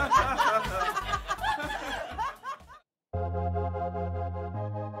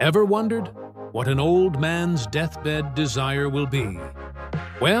 Ever wondered what an old man's deathbed desire will be?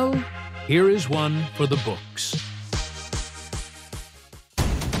 Well, here is one for the books.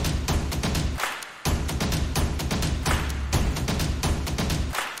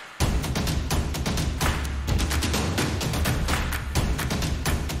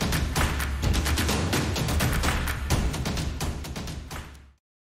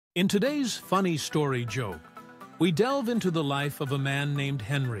 In today's funny story joke, we delve into the life of a man named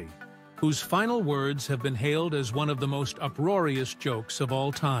Henry, whose final words have been hailed as one of the most uproarious jokes of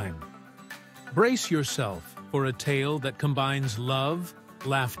all time. Brace yourself for a tale that combines love,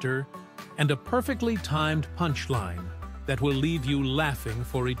 laughter, and a perfectly timed punchline that will leave you laughing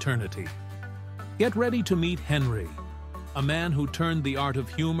for eternity. Get ready to meet Henry, a man who turned the art of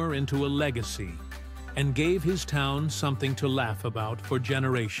humor into a legacy and gave his town something to laugh about for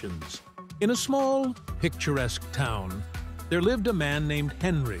generations. In a small, picturesque town, there lived a man named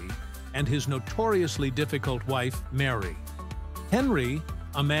Henry and his notoriously difficult wife, Mary. Henry,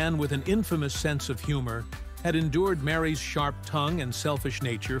 a man with an infamous sense of humor, had endured Mary's sharp tongue and selfish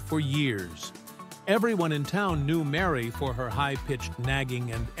nature for years. Everyone in town knew Mary for her high-pitched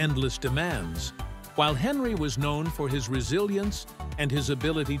nagging and endless demands, while Henry was known for his resilience and his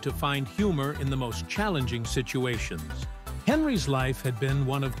ability to find humor in the most challenging situations. Henry's life had been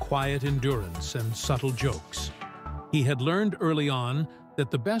one of quiet endurance and subtle jokes. He had learned early on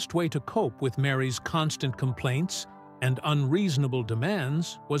that the best way to cope with Mary's constant complaints and unreasonable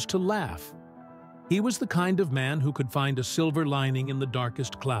demands was to laugh. He was the kind of man who could find a silver lining in the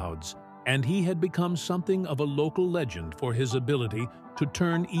darkest clouds, and he had become something of a local legend for his ability to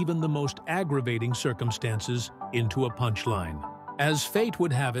turn even the most aggravating circumstances into a punchline. As fate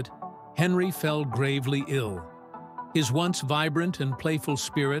would have it, Henry fell gravely ill. His once vibrant and playful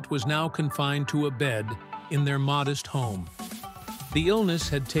spirit was now confined to a bed in their modest home. The illness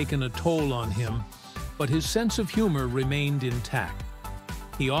had taken a toll on him, but his sense of humor remained intact.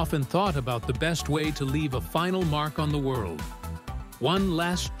 He often thought about the best way to leave a final mark on the world. One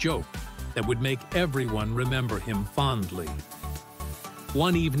last joke that would make everyone remember him fondly.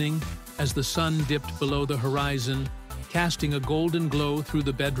 One evening, as the sun dipped below the horizon, casting a golden glow through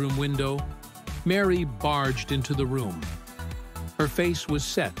the bedroom window, Mary barged into the room. Her face was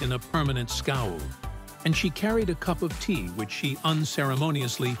set in a permanent scowl, and she carried a cup of tea which she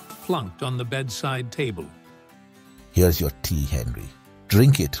unceremoniously plunked on the bedside table. Here's your tea, Henry.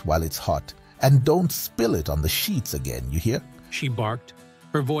 Drink it while it's hot, and don't spill it on the sheets again, you hear? She barked,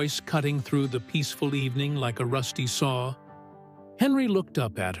 her voice cutting through the peaceful evening like a rusty saw. Henry looked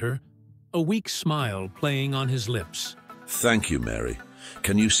up at her, a weak smile playing on his lips. Thank you, Mary.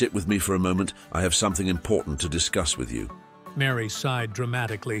 Can you sit with me for a moment? I have something important to discuss with you. Mary sighed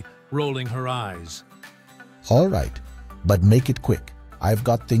dramatically, rolling her eyes. All right, but make it quick. I've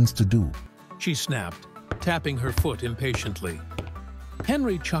got things to do. She snapped, tapping her foot impatiently.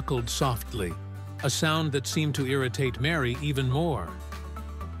 Henry chuckled softly, a sound that seemed to irritate Mary even more.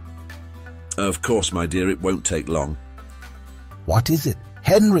 Of course, my dear, it won't take long. What is it?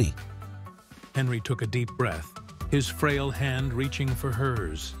 Henry! Henry took a deep breath, his frail hand reaching for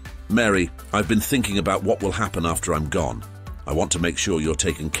hers. Mary, I've been thinking about what will happen after I'm gone. I want to make sure you're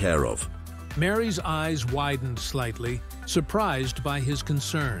taken care of. Mary's eyes widened slightly, surprised by his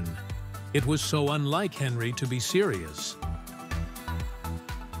concern. It was so unlike Henry to be serious.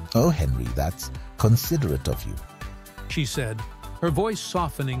 Oh, Henry, that's considerate of you, she said, her voice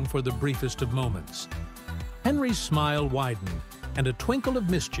softening for the briefest of moments. Henry's smile widened, and a twinkle of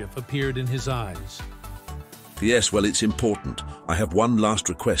mischief appeared in his eyes. Yes, well, it's important. I have one last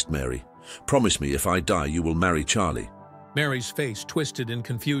request, Mary. Promise me if I die, you will marry Charlie. Mary's face twisted in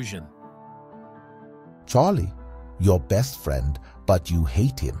confusion. Charlie, your best friend, but you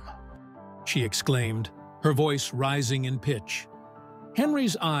hate him, she exclaimed, her voice rising in pitch.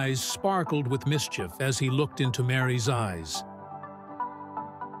 Henry's eyes sparkled with mischief as he looked into Mary's eyes.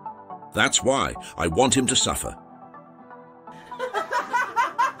 That's why I want him to suffer.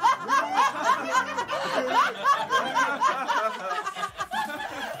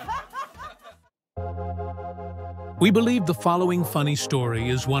 We believe the following funny story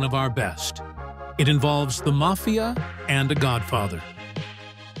is one of our best. It involves the mafia and a godfather.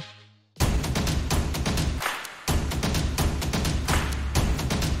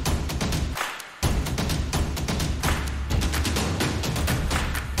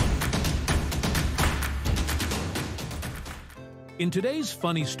 In today's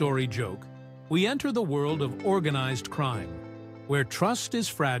funny story joke, we enter the world of organized crime, where trust is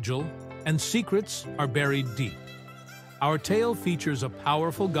fragile and secrets are buried deep. Our tale features a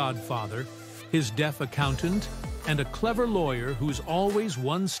powerful godfather, his deaf accountant, and a clever lawyer who's always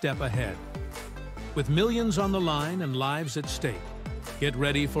one step ahead. With millions on the line and lives at stake, get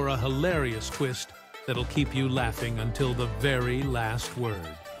ready for a hilarious twist that'll keep you laughing until the very last word.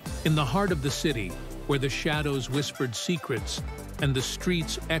 In the heart of the city, where the shadows whispered secrets and the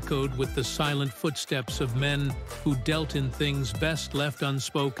streets echoed with the silent footsteps of men who dealt in things best left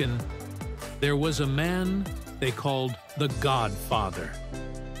unspoken, there was a man they called the Godfather.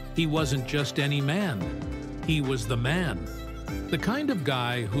 He wasn't just any man. He was the man. The kind of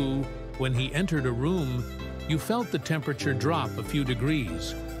guy who, when he entered a room, you felt the temperature drop a few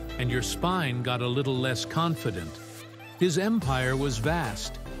degrees, and your spine got a little less confident. His empire was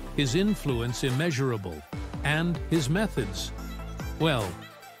vast, his influence immeasurable, and his methods, well,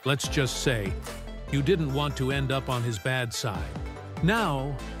 let's just say, you didn't want to end up on his bad side.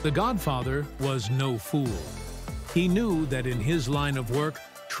 Now, the Godfather was no fool. He knew that in his line of work,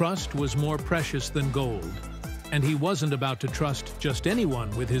 trust was more precious than gold, and he wasn't about to trust just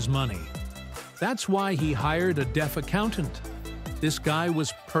anyone with his money. That's why he hired a deaf accountant. This guy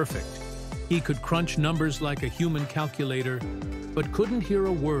was perfect. He could crunch numbers like a human calculator, but couldn't hear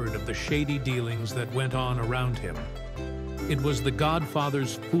a word of the shady dealings that went on around him. It was the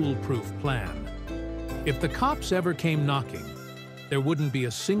Godfather's foolproof plan. If the cops ever came knocking, there wouldn't be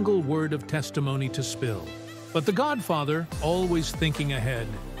a single word of testimony to spill. But the Godfather, always thinking ahead,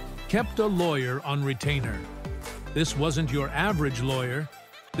 kept a lawyer on retainer. This wasn't your average lawyer.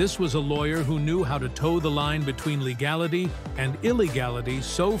 This was a lawyer who knew how to toe the line between legality and illegality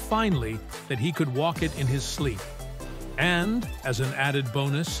so finely that he could walk it in his sleep. And, as an added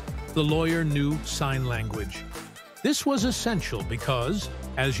bonus, the lawyer knew sign language. This was essential because,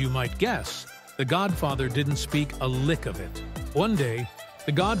 as you might guess, the Godfather didn't speak a lick of it. One day,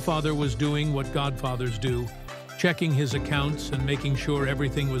 the Godfather was doing what Godfathers do, checking his accounts and making sure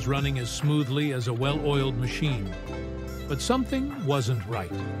everything was running as smoothly as a well-oiled machine. But something wasn't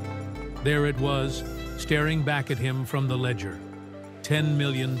right. There it was, staring back at him from the ledger. $10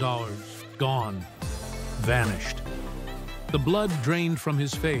 million, gone, vanished. The blood drained from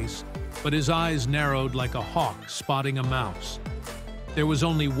his face, but his eyes narrowed like a hawk spotting a mouse. There was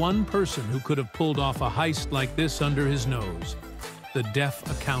only one person who could have pulled off a heist like this under his nose: the deaf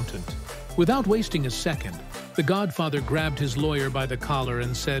accountant. Without wasting a second, the Godfather grabbed his lawyer by the collar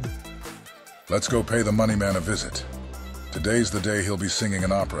and said, "Let's go pay the money man a visit. Today's the day he'll be singing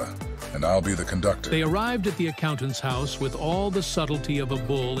an opera, and I'll be the conductor." They arrived at the accountant's house with all the subtlety of a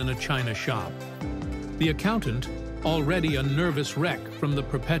bull in a china shop. The accountant, already a nervous wreck from the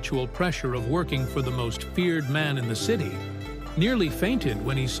perpetual pressure of working for the most feared man in the city, nearly fainted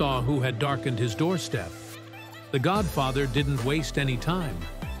when he saw who had darkened his doorstep. The Godfather didn't waste any time.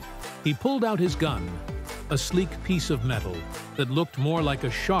 He pulled out his gun, a sleek piece of metal that looked more like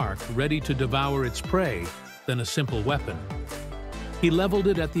a shark ready to devour its prey than a simple weapon. He leveled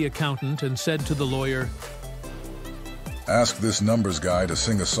it at the accountant and said to the lawyer, "Ask this numbers guy to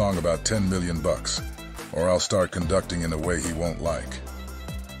sing a song about 10 million bucks, or I'll start conducting in a way he won't like."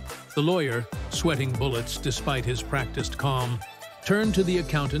 The lawyer, sweating bullets despite his practiced calm, turned to the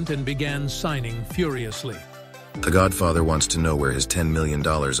accountant and began signing furiously. "The Godfather wants to know where his $10 million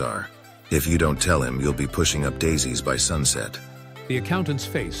are. If you don't tell him, you'll be pushing up daisies by sunset." The accountant's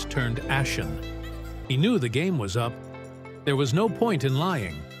face turned ashen. He knew the game was up. There was no point in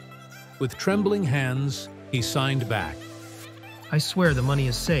lying. With trembling hands, he signed back. "I swear the money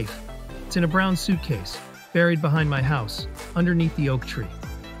is safe. It's in a brown suitcase, buried behind my house, underneath the oak tree.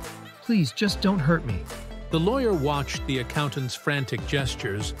 Please, just don't hurt me." The lawyer watched the accountant's frantic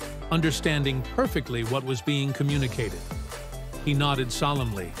gestures, understanding perfectly what was being communicated. He nodded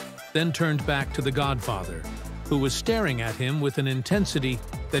solemnly, then turned back to the Godfather, who was staring at him with an intensity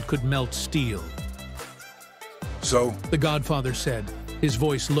that could melt steel. "So?" the Godfather said, his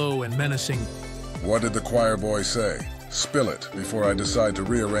voice low and menacing. "What did the choir boy say? Spill it before I decide to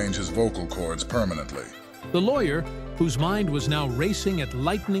rearrange his vocal cords permanently." The lawyer, whose mind was now racing at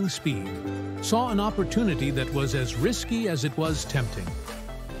lightning speed, saw an opportunity that was as risky as it was tempting.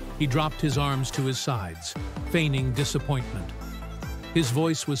 He dropped his arms to his sides, feigning disappointment. His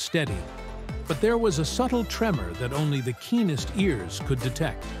voice was steady, but there was a subtle tremor that only the keenest ears could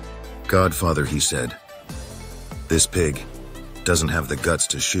detect. "Godfather," he said, "this pig doesn't have the guts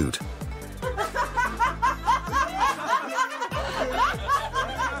to shoot."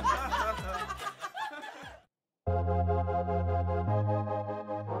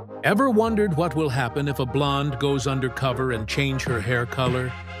 Ever wondered what will happen if a blonde goes undercover and change her hair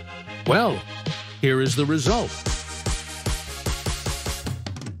color? Well, here is the result.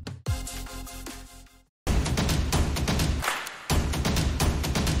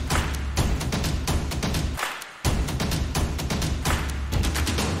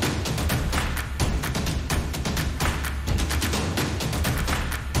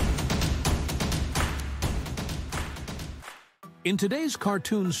 In today's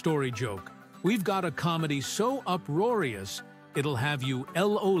cartoon story joke, we've got a comedy so uproarious, it'll have you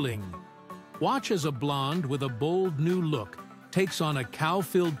LOLing. Watch as a blonde with a bold new look takes on a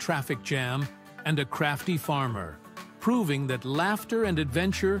cow-filled traffic jam and a crafty farmer, proving that laughter and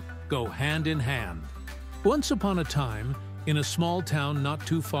adventure go hand in hand. Once upon a time, in a small town not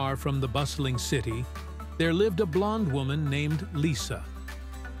too far from the bustling city, there lived a blonde woman named Lisa.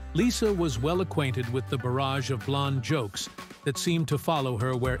 Lisa was well acquainted with the barrage of blonde jokes that seemed to follow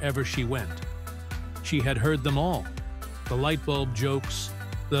her wherever she went. She had heard them all. The light bulb jokes,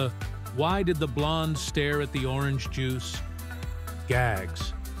 the "why did the blonde stare at the orange juice?"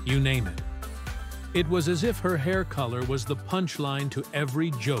 gags, you name it. It was as if her hair color was the punchline to every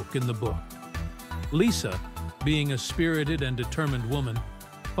joke in the book. Lisa, being a spirited and determined woman,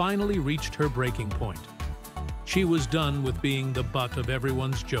 finally reached her breaking point. She was done with being the butt of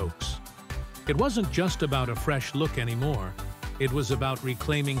everyone's jokes. It wasn't just about a fresh look anymore. It was about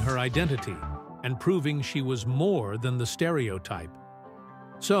reclaiming her identity and proving she was more than the stereotype.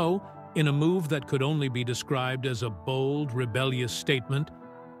 So, in a move that could only be described as a bold, rebellious statement,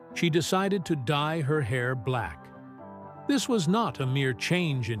 she decided to dye her hair black. This was not a mere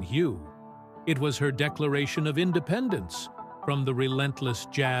change in hue. It was her declaration of independence from the relentless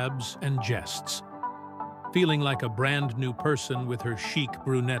jabs and jests. Feeling like a brand new person with her chic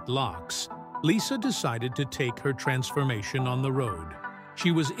brunette locks, Lisa decided to take her transformation on the road.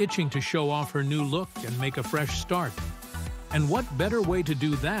 She was itching to show off her new look and make a fresh start. And what better way to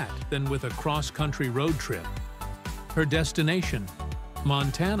do that than with a cross-country road trip? Her destination,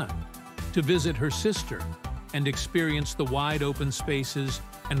 Montana, to visit her sister, and experience the wide open spaces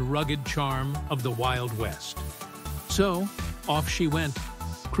and rugged charm of the Wild West. So, off she went,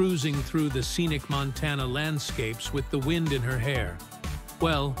 cruising through the scenic Montana landscapes with the wind in her hair.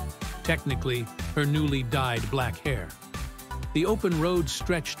 Well, technically, her newly dyed black hair. The open road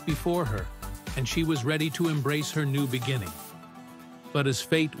stretched before her, and she was ready to embrace her new beginning. But as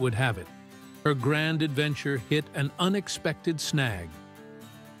fate would have it, her grand adventure hit an unexpected snag.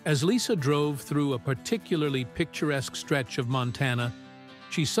 As Lisa drove through a particularly picturesque stretch of Montana,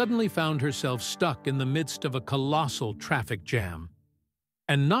 she suddenly found herself stuck in the midst of a colossal traffic jam.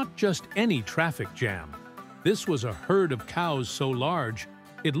 And not just any traffic jam. This was a herd of cows so large,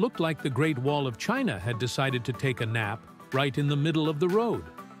 it looked like the Great Wall of China had decided to take a nap right in the middle of the road.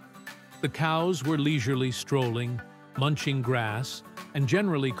 The cows were leisurely strolling, munching grass, and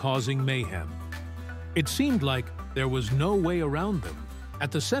generally causing mayhem. It seemed like there was no way around them.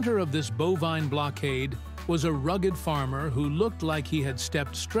 At the center of this bovine blockade was a rugged farmer who looked like he had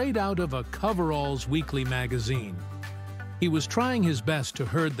stepped straight out of a Coveralls Weekly magazine. He was trying his best to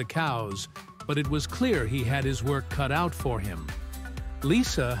herd the cows, but it was clear he had his work cut out for him.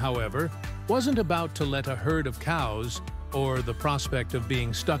 Lisa, however, wasn't about to let a herd of cows, or the prospect of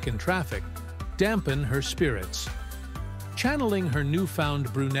being stuck in traffic, dampen her spirits. Channeling her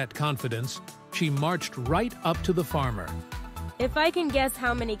newfound brunette confidence, she marched right up to the farmer. If I can guess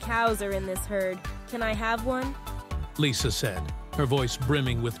how many cows are in this herd, can I have one? Lisa said, her voice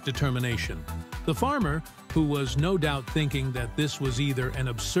brimming with determination. The farmer, who was no doubt thinking that this was either an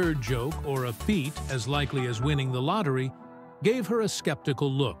absurd joke or a feat as likely as winning the lottery, gave her a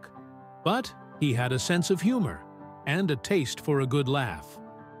skeptical look. But he had a sense of humor and a taste for a good laugh.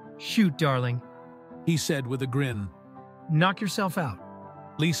 Shoot, darling, he said with a grin. Knock yourself out.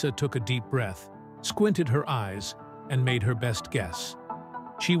 Lisa took a deep breath, squinted her eyes, and made her best guess.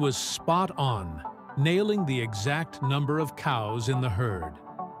 She was spot on, nailing the exact number of cows in the herd.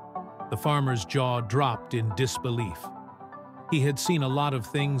 The farmer's jaw dropped in disbelief. He had seen a lot of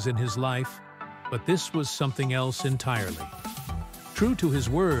things in his life, but this was something else entirely. True to his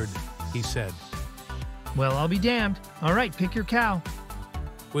word, he said. Well, I'll be damned. All right, pick your cow.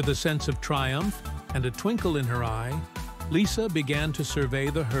 With a sense of triumph and a twinkle in her eye, Lisa began to survey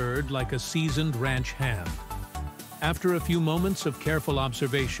the herd like a seasoned ranch hand. After a few moments of careful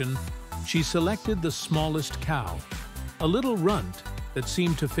observation, she selected the smallest cow, a little runt that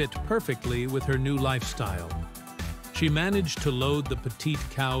seemed to fit perfectly with her new lifestyle. She managed to load the petite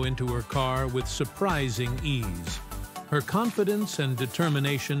cow into her car with surprising ease, her confidence and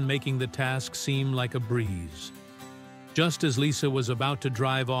determination making the task seem like a breeze. Just as Lisa was about to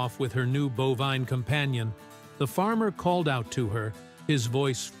drive off with her new bovine companion, the farmer called out to her, his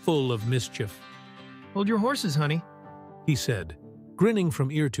voice full of mischief. Hold your horses, honey, he said, grinning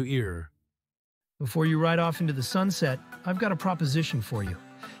from ear to ear. Before you ride off into the sunset, I've got a proposition for you.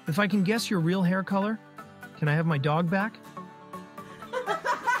 If I can guess your real hair color, can I have my dog back?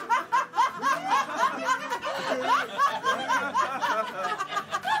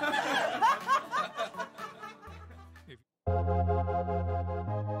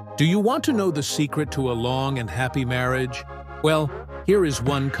 Do you want to know the secret to a long and happy marriage? Well, here is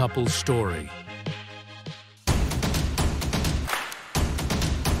one couple's story.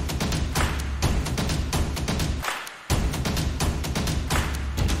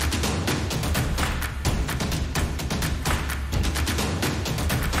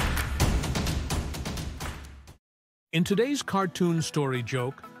 In today's cartoon story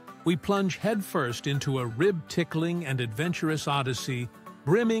joke, we plunge headfirst into a rib-tickling and adventurous odyssey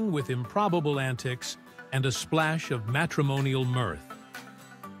brimming with improbable antics and a splash of matrimonial mirth.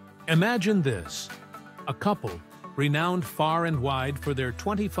 Imagine this: a couple, renowned far and wide for their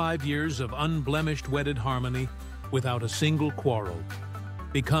 25 years of unblemished wedded harmony without a single quarrel,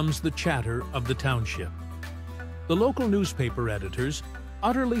 becomes the chatter of the township. The local newspaper editors,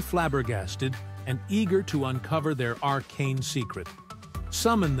 utterly flabbergasted and eager to uncover their arcane secret,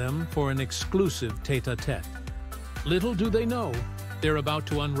 summon them for an exclusive tete-a-tete. Little do they know, they're about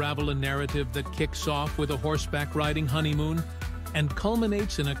to unravel a narrative that kicks off with a horseback riding honeymoon and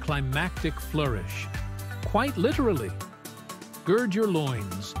culminates in a climactic flourish. Quite literally. Gird your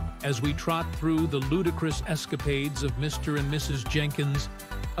loins as we trot through the ludicrous escapades of Mr. and Mrs. Jenkins,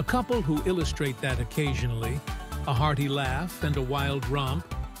 a couple who illustrate that occasionally. A hearty laugh and a wild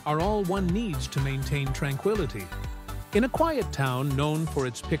romp are all one needs to maintain tranquility. In a quiet town known for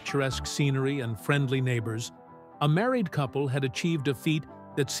its picturesque scenery and friendly neighbors, a married couple had achieved a feat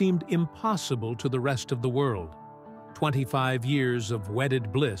that seemed impossible to the rest of the world. 25 years of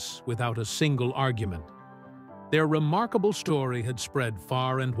wedded bliss without a single argument. Their remarkable story had spread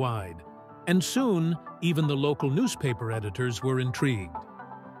far and wide, And soon, even the local newspaper editors were intrigued.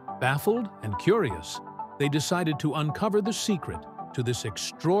 Baffled and curious, they decided to uncover the secret to this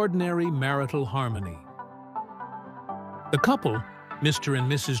extraordinary marital harmony. The couple, Mr.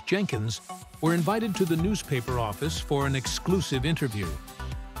 and Mrs. Jenkins, were invited to the newspaper office for an exclusive interview.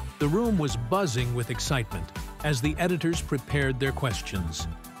 The room was buzzing with excitement as the editors prepared their questions.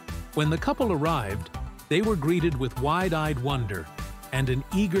 When the couple arrived, they were greeted with wide-eyed wonder and an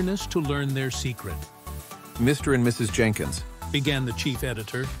eagerness to learn their secret. Mr. and Mrs. Jenkins, began the chief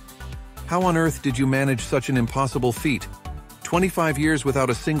editor. How on earth did you manage such an impossible feat? 25 years without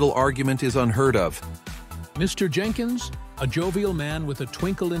a single argument is unheard of. Mr. Jenkins, a jovial man with a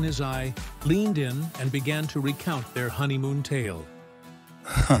twinkle in his eye, leaned in and began to recount their honeymoon tale.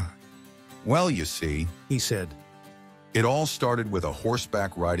 Well, you see, he said, it all started with a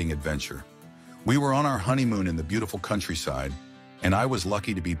horseback riding adventure. We were on our honeymoon in the beautiful countryside, and I was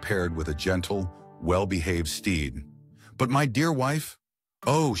lucky to be paired with a gentle, well-behaved steed. But my dear wife,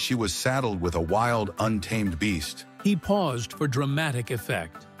 oh, she was saddled with a wild, untamed beast. He paused for dramatic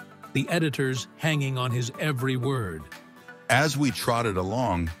effect, the editors hanging on his every word. As we trotted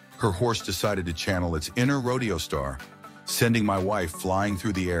along, her horse decided to channel its inner rodeo star, sending my wife flying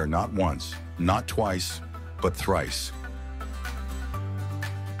through the air not once, not twice, but thrice.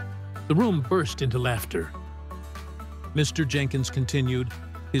 The room burst into laughter. Mr. Jenkins continued,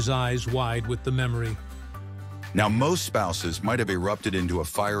 his eyes wide with the memory. Now, most spouses might have erupted into a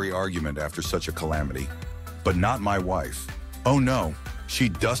fiery argument after such a calamity, but not my wife. Oh no, she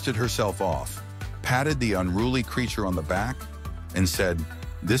dusted herself off, patted the unruly creature on the back, and said,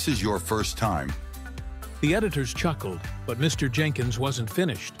 "This is your first time." The editors chuckled, but Mr. Jenkins wasn't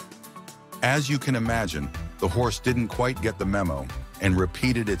finished. As you can imagine, the horse didn't quite get the memo and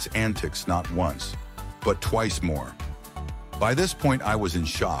repeated its antics not once, but twice more. By this point, I was in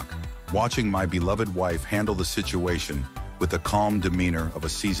shock, watching my beloved wife handle the situation with the calm demeanor of a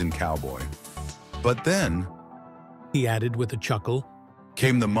seasoned cowboy. But then, he added with a chuckle,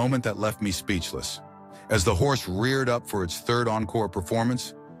 came the moment that left me speechless. As the horse reared up for its third encore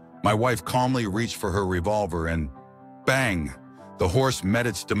performance, my wife calmly reached for her revolver and, bang, the horse met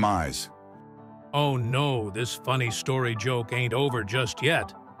its demise. Oh no, this funny story joke ain't over just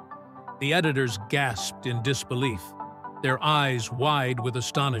yet. The editors gasped in disbelief, their eyes wide with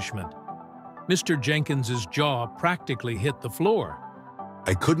astonishment. Mr. Jenkins's jaw practically hit the floor.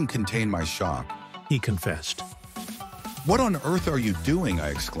 I couldn't contain my shock, he confessed. What on earth are you doing? I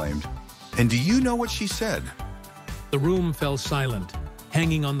exclaimed. And do you know what she said? The room fell silent,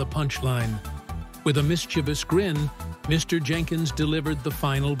 hanging on the punchline. With a mischievous grin, Mr. Jenkins delivered the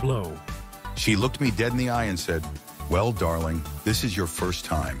final blow. She looked me dead in the eye and said, "Well, darling, this is your first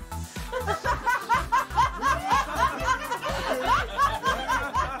time."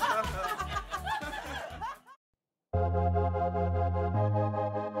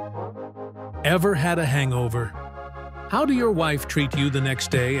 Ever had a hangover? How do your wife treat you the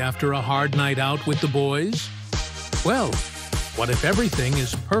next day after a hard night out with the boys? Well, what if everything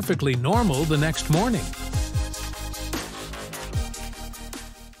is perfectly normal the next morning?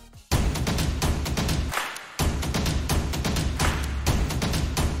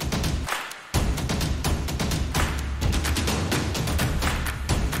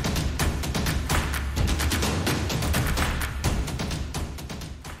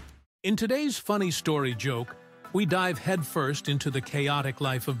 In today's funny story joke, we dive headfirst into the chaotic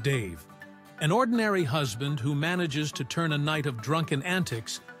life of Dave, an ordinary husband who manages to turn a night of drunken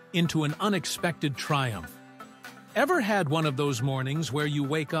antics into an unexpected triumph. Ever had one of those mornings where you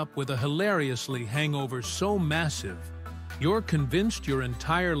wake up with a hilariously hangover so massive, you're convinced your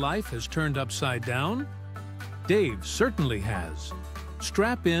entire life has turned upside down? Dave certainly has.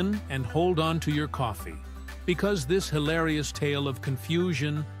 Strap in and hold on to your coffee, because this hilarious tale of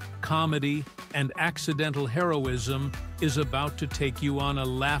confusion, comedy, and accidental heroism is about to take you on a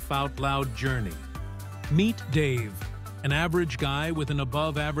laugh-out-loud journey. Meet Dave, an average guy with an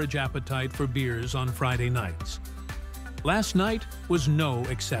above-average appetite for beers on Friday nights. Last night was no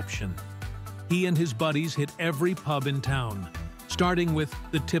exception. He and his buddies hit every pub in town, starting with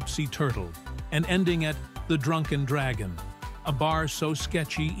the Tipsy Turtle and ending at the Drunken Dragon, a bar so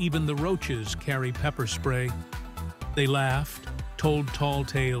sketchy even the roaches carry pepper spray. They laughed, told tall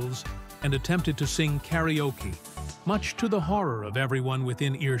tales, and attempted to sing karaoke, much to the horror of everyone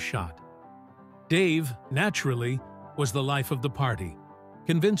within earshot. Dave, naturally, was the life of the party,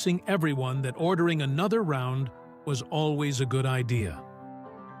 convincing everyone that ordering another round was always a good idea.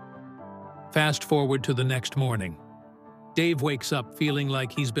 Fast forward to the next morning. Dave wakes up feeling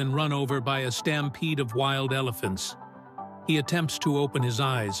like he's been run over by a stampede of wild elephants. He attempts to open his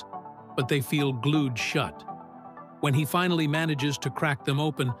eyes, but they feel glued shut. When he finally manages to crack them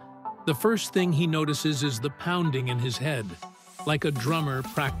open, the first thing he notices is the pounding in his head, like a drummer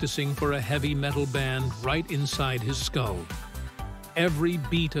practicing for a heavy metal band right inside his skull. Every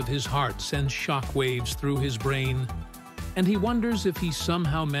beat of his heart sends shockwaves through his brain, and he wonders if he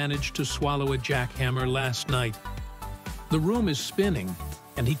somehow managed to swallow a jackhammer last night. The room is spinning,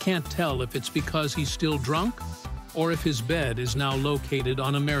 and he can't tell if it's because he's still drunk or if his bed is now located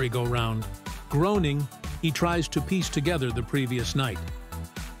on a merry-go-round. Groaning, he tries to piece together the previous night.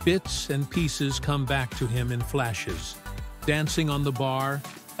 Bits and pieces come back to him in flashes. Dancing on the bar,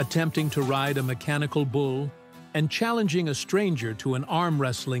 attempting to ride a mechanical bull, and challenging a stranger to an arm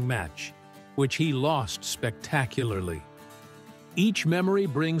wrestling match, which he lost spectacularly. Each memory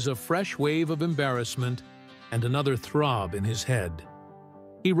brings a fresh wave of embarrassment and another throb in his head.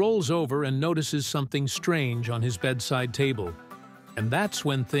 He rolls over and notices something strange on his bedside table, and that's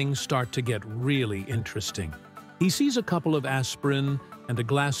when things start to get really interesting. He sees a couple of aspirin and a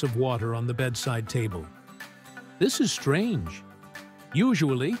glass of water on the bedside table. This is strange.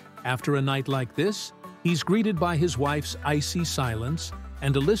 Usually, after a night like this, he's greeted by his wife's icy silence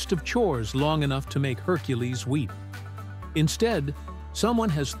and a list of chores long enough to make Hercules weep. Instead, someone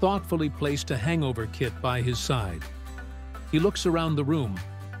has thoughtfully placed a hangover kit by his side. He looks around the room,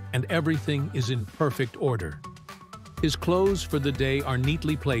 and everything is in perfect order. His clothes for the day are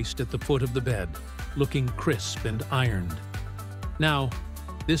neatly placed at the foot of the bed, looking crisp and ironed. Now,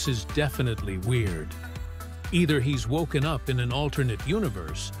 this is definitely weird. Either he's woken up in an alternate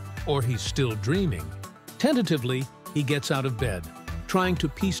universe, or he's still dreaming. Tentatively, he gets out of bed, trying to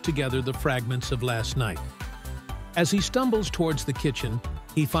piece together the fragments of last night. As he stumbles towards the kitchen,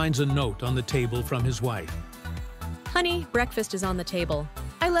 he finds a note on the table from his wife. Honey, breakfast is on the table.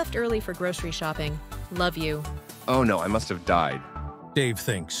 I left early for grocery shopping. Love you. Oh no, I must have died. Dave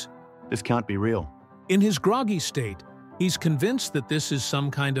thinks. This can't be real. In his groggy state, he's convinced that this is some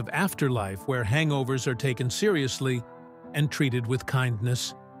kind of afterlife where hangovers are taken seriously and treated with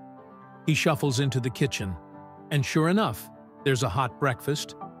kindness. He shuffles into the kitchen, and sure enough, there's a hot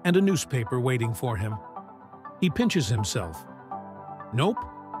breakfast and a newspaper waiting for him. He pinches himself. Nope,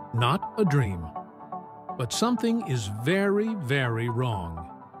 not a dream. But something is very, very wrong.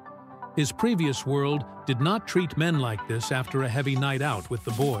 His previous world did not treat men like this after a heavy night out with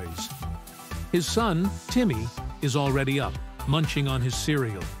the boys. His son, Timmy, is already up, munching on his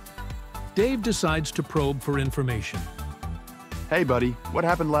cereal. Dave decides to probe for information. Hey, buddy, what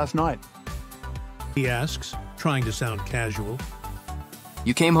happened last night? He asks, trying to sound casual.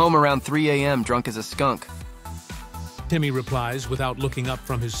 You came home around 3 a.m. drunk as a skunk. Timmy replies without looking up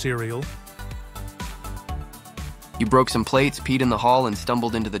from his cereal. You broke some plates, peed in the hall, and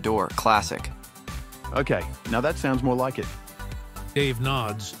stumbled into the door. Classic. Okay, now that sounds more like it. Dave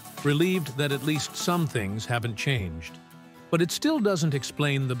nods, relieved that at least some things haven't changed. But it still doesn't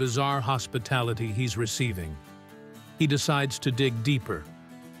explain the bizarre hospitality he's receiving. He decides to dig deeper.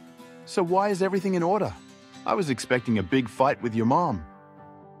 So why is everything in order? I was expecting a big fight with your mom.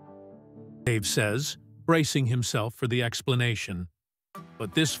 Dave says, bracing himself for the explanation.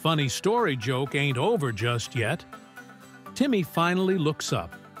 But this funny story joke ain't over just yet. Timmy finally looks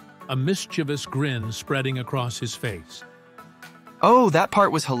up, a mischievous grin spreading across his face. Oh, that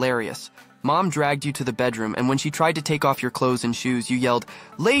part was hilarious. Mom dragged you to the bedroom, and when she tried to take off your clothes and shoes, you yelled,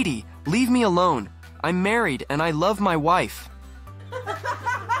 "Lady, leave me alone. I'm married, and I love my wife."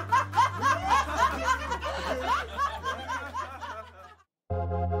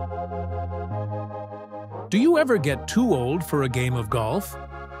 Do you ever get too old for a game of golf?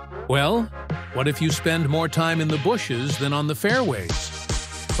 Well, what if you spend more time in the bushes than on the fairways?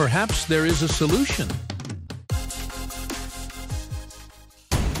 Perhaps there is a solution.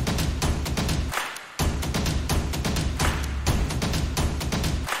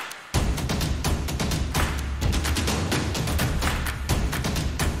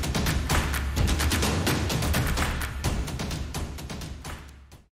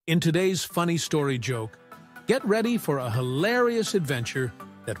 In today's funny story joke, get ready for a hilarious adventure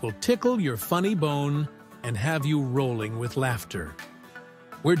that will tickle your funny bone and have you rolling with laughter.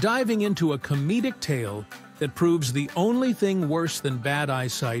 We're diving into a comedic tale that proves the only thing worse than bad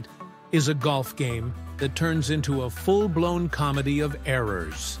eyesight is a golf game that turns into a full-blown comedy of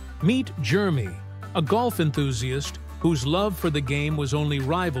errors. Meet Jeremy, a golf enthusiast whose love for the game was only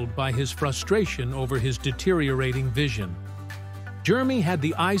rivaled by his frustration over his deteriorating vision. Jeremy had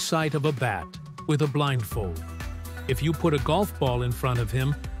the eyesight of a bat with a blindfold. If you put a golf ball in front of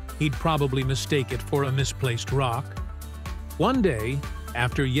him, he'd probably mistake it for a misplaced rock. One day,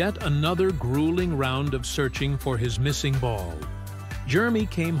 after yet another grueling round of searching for his missing ball, Jeremy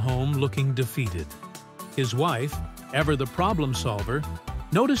came home looking defeated. His wife, ever the problem solver,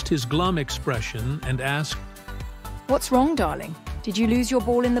 noticed his glum expression and asked, "What's wrong, darling? Did you lose your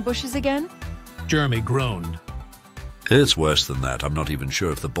ball in the bushes again?" Jeremy groaned. It's worse than that. I'm not even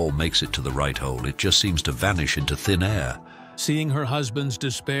sure if the ball makes it to the right hole. It just seems to vanish into thin air. Seeing her husband's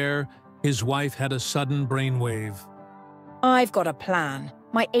despair, his wife had a sudden brainwave. "I've got a plan.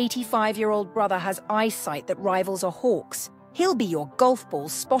 My 85-year-old brother has eyesight that rivals a hawk's. He'll be your golf ball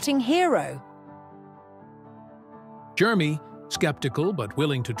spotting hero." Jeremy, skeptical but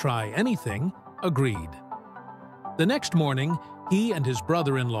willing to try anything, agreed. The next morning, he and his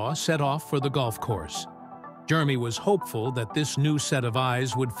brother-in-law set off for the golf course. Jeremy was hopeful that this new set of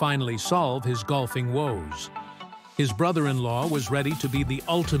eyes would finally solve his golfing woes. His brother-in-law was ready to be the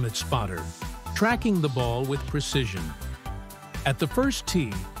ultimate spotter, tracking the ball with precision. At the first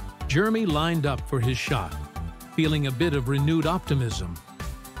tee, Jeremy lined up for his shot, feeling a bit of renewed optimism.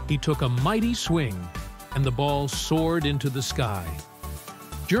 He took a mighty swing, and the ball soared into the sky.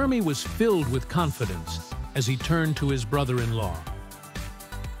 Jeremy was filled with confidence as he turned to his brother-in-law.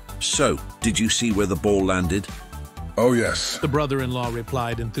 So, did you see where the ball landed? Oh, yes. The brother-in-law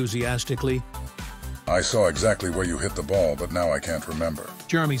replied enthusiastically. I saw exactly where you hit the ball, but now I can't remember.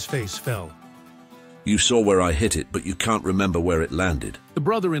 Jeremy's face fell. You saw where I hit it, but you can't remember where it landed. The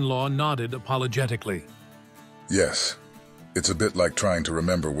brother-in-law nodded apologetically. Yes. It's a bit like trying to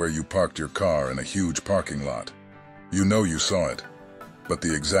remember where you parked your car in a huge parking lot. You know you saw it, but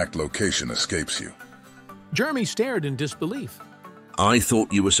the exact location escapes you. Jeremy stared in disbelief. I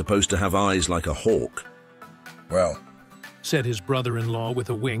thought you were supposed to have eyes like a hawk. Well, said his brother-in-law with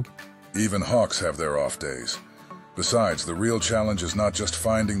a wink, even hawks have their off days. Besides, the real challenge is not just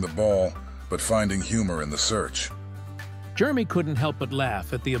finding the ball, but finding humor in the search. Jeremy couldn't help but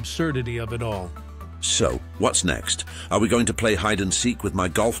laugh at the absurdity of it all. So, what's next? Are we going to play hide-and-seek with my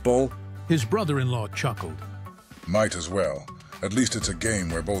golf ball? His brother-in-law chuckled. Might as well. At least it's a game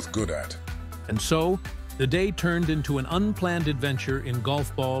we're both good at. And so, the day turned into an unplanned adventure in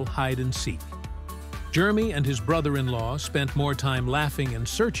golf ball hide-and-seek. Jeremy and his brother-in-law spent more time laughing and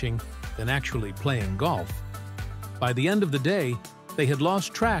searching than actually playing golf. By the end of the day, they had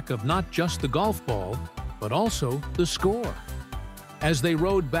lost track of not just the golf ball, but also the score. As they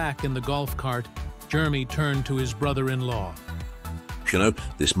rode back in the golf cart, Jeremy turned to his brother-in-law. You know,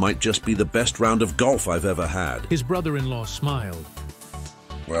 this might just be the best round of golf I've ever had. His brother-in-law smiled.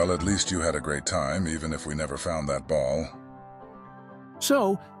 Well, at least you had a great time, even if we never found that ball.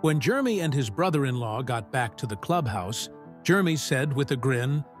 So, when Jeremy and his brother-in-law got back to the clubhouse, Jeremy said with a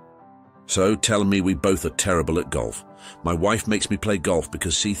grin, "So, tell me we both are terrible at golf. My wife makes me play golf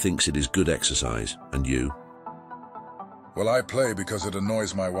because she thinks it is good exercise. And you?" Well, I play because it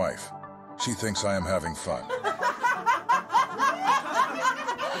annoys my wife. She thinks I am having fun.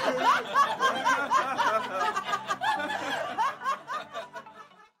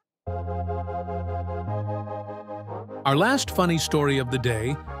 Our last funny story of the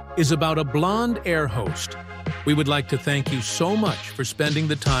day is about a blonde air host. We would like to thank you so much for spending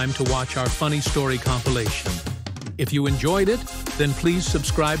the time to watch our funny story compilation. If you enjoyed it, then please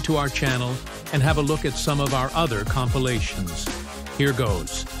subscribe to our channel and have a look at some of our other compilations. Here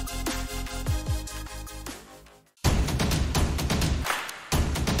goes.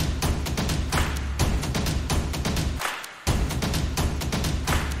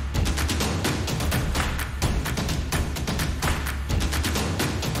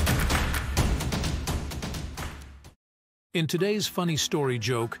 In today's funny story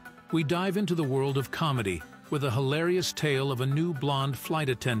joke, we dive into the world of comedy with a hilarious tale of a new blonde flight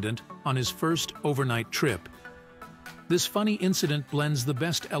attendant on his first overnight trip. This funny incident blends the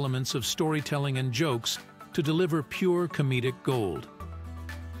best elements of storytelling and jokes to deliver pure comedic gold.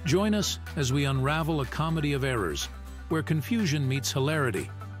 Join us as we unravel a comedy of errors, where confusion meets hilarity,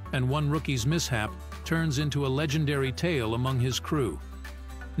 and one rookie's mishap turns into a legendary tale among his crew.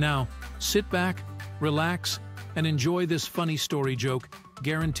 Now, sit back, relax, and enjoy this funny story joke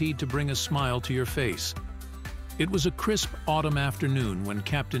guaranteed to bring a smile to your face. It was a crisp autumn afternoon when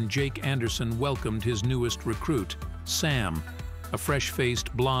Captain Jake Anderson welcomed his newest recruit, Sam, a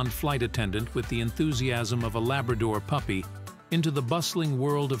fresh-faced blonde flight attendant with the enthusiasm of a Labrador puppy, into the bustling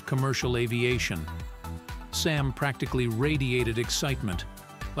world of commercial aviation. Sam practically radiated excitement,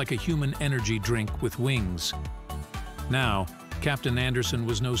 like a human energy drink with wings. Now, Captain Anderson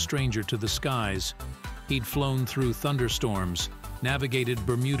was no stranger to the skies. He'd flown through thunderstorms, navigated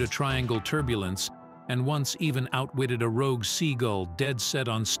Bermuda Triangle turbulence, and once even outwitted a rogue seagull dead set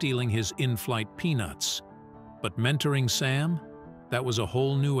on stealing his in-flight peanuts. But mentoring Sam? That was a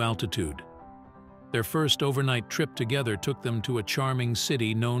whole new altitude. Their first overnight trip together took them to a charming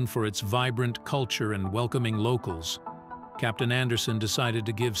city known for its vibrant culture and welcoming locals. Captain Anderson decided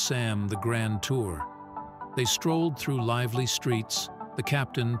to give Sam the grand tour. They strolled through lively streets, the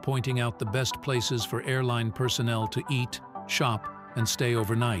captain pointing out the best places for airline personnel to eat, shop, and stay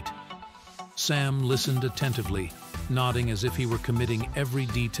overnight. Sam listened attentively, nodding as if he were committing every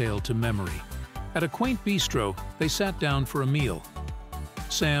detail to memory. At a quaint bistro, they sat down for a meal.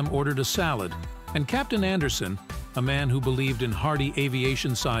 Sam ordered a salad, and Captain Anderson, a man who believed in hearty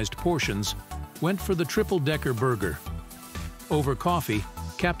aviation-sized portions, went for the triple-decker burger. Over coffee,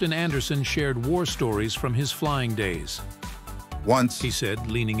 Captain Anderson shared war stories from his flying days. Once, he said,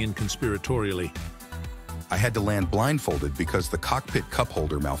 leaning in conspiratorially, I had to land blindfolded because the cockpit cup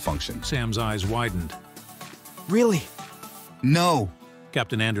holder malfunctioned. Sam's eyes widened. Really? No.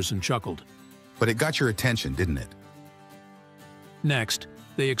 Captain Anderson chuckled. But it got your attention, didn't it? Next,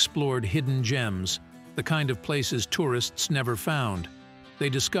 they explored hidden gems, the kind of places tourists never found. They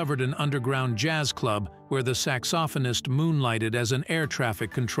discovered an underground jazz club where the saxophonist moonlighted as an air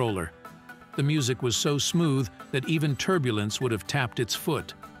traffic controller. The music was so smooth that even turbulence would have tapped its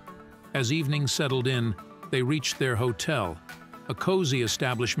foot. As evening settled in, they reached their hotel, a cozy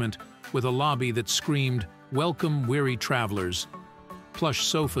establishment with a lobby that screamed, "Welcome, weary travelers." Plush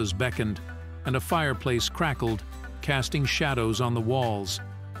sofas beckoned, and a fireplace crackled, casting shadows on the walls.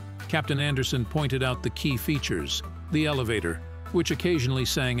 Captain Anderson pointed out the key features: the elevator, which occasionally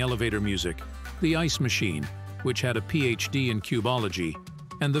sang elevator music, the ice machine, which had a PhD in cubology,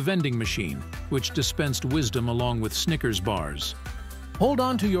 and the vending machine, which dispensed wisdom along with Snickers bars. Hold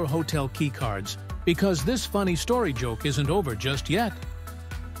on to your hotel keycards, because this funny story joke isn't over just yet.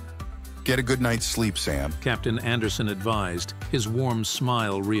 Get a good night's sleep, Sam, Captain Anderson advised, his warm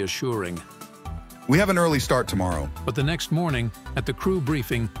smile reassuring. We have an early start tomorrow. But the next morning, at the crew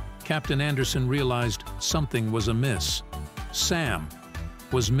briefing, Captain Anderson realized something was amiss. Sam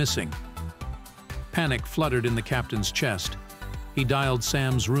was missing. Panic fluttered in the captain's chest. He dialed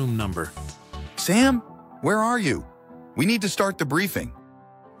Sam's room number. Sam, where are you? We need to start the briefing.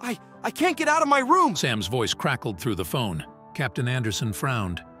 I can't get out of my room! Sam's voice crackled through the phone. Captain Anderson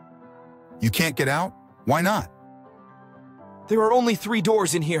frowned. You can't get out? Why not? There are only 3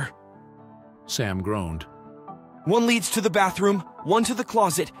 doors in here. Sam groaned. One leads to the bathroom, one to the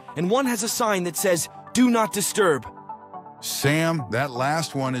closet, and one has a sign that says, "Do not disturb." Sam, that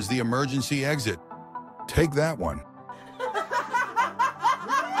last one is the emergency exit. Take that one.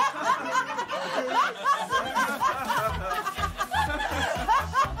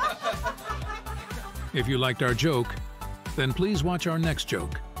 If you liked our joke, then please watch our next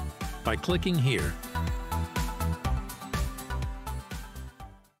joke by clicking here.